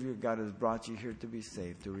and Savior, God has brought you here to be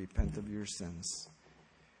saved, to repent of your sins.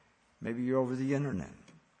 Maybe you're over the internet.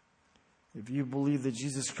 If you believe that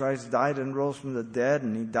Jesus Christ died and rose from the dead,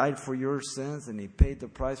 and he died for your sins, and he paid the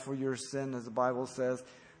price for your sin, as the Bible says,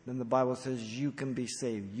 then the Bible says you can be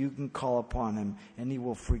saved. You can call upon him, and he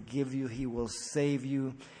will forgive you. He will save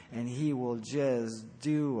you, and he will just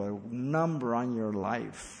do a number on your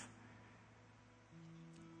life.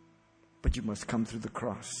 But you must come through the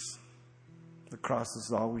cross. The cross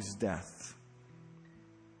is always death.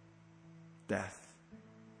 Death.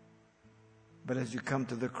 But as you come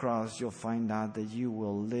to the cross, you'll find out that you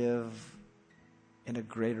will live in a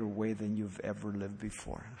greater way than you've ever lived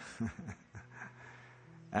before.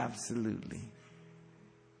 Absolutely.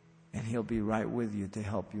 And he'll be right with you to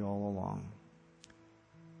help you all along.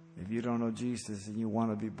 If you don't know Jesus and you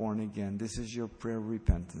want to be born again, this is your prayer of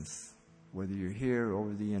repentance. Whether you're here or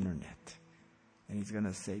over the internet. And he's going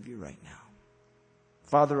to save you right now.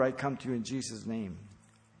 Father, I come to you in Jesus' name.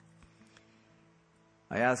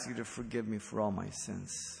 I ask you to forgive me for all my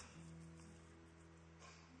sins.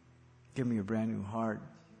 Give me a brand new heart.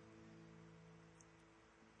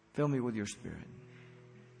 Fill me with your Spirit.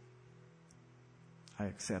 I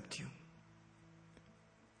accept you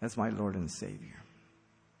as my Lord and Savior.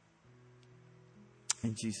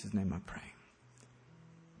 In Jesus' name I pray.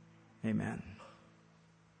 Amen.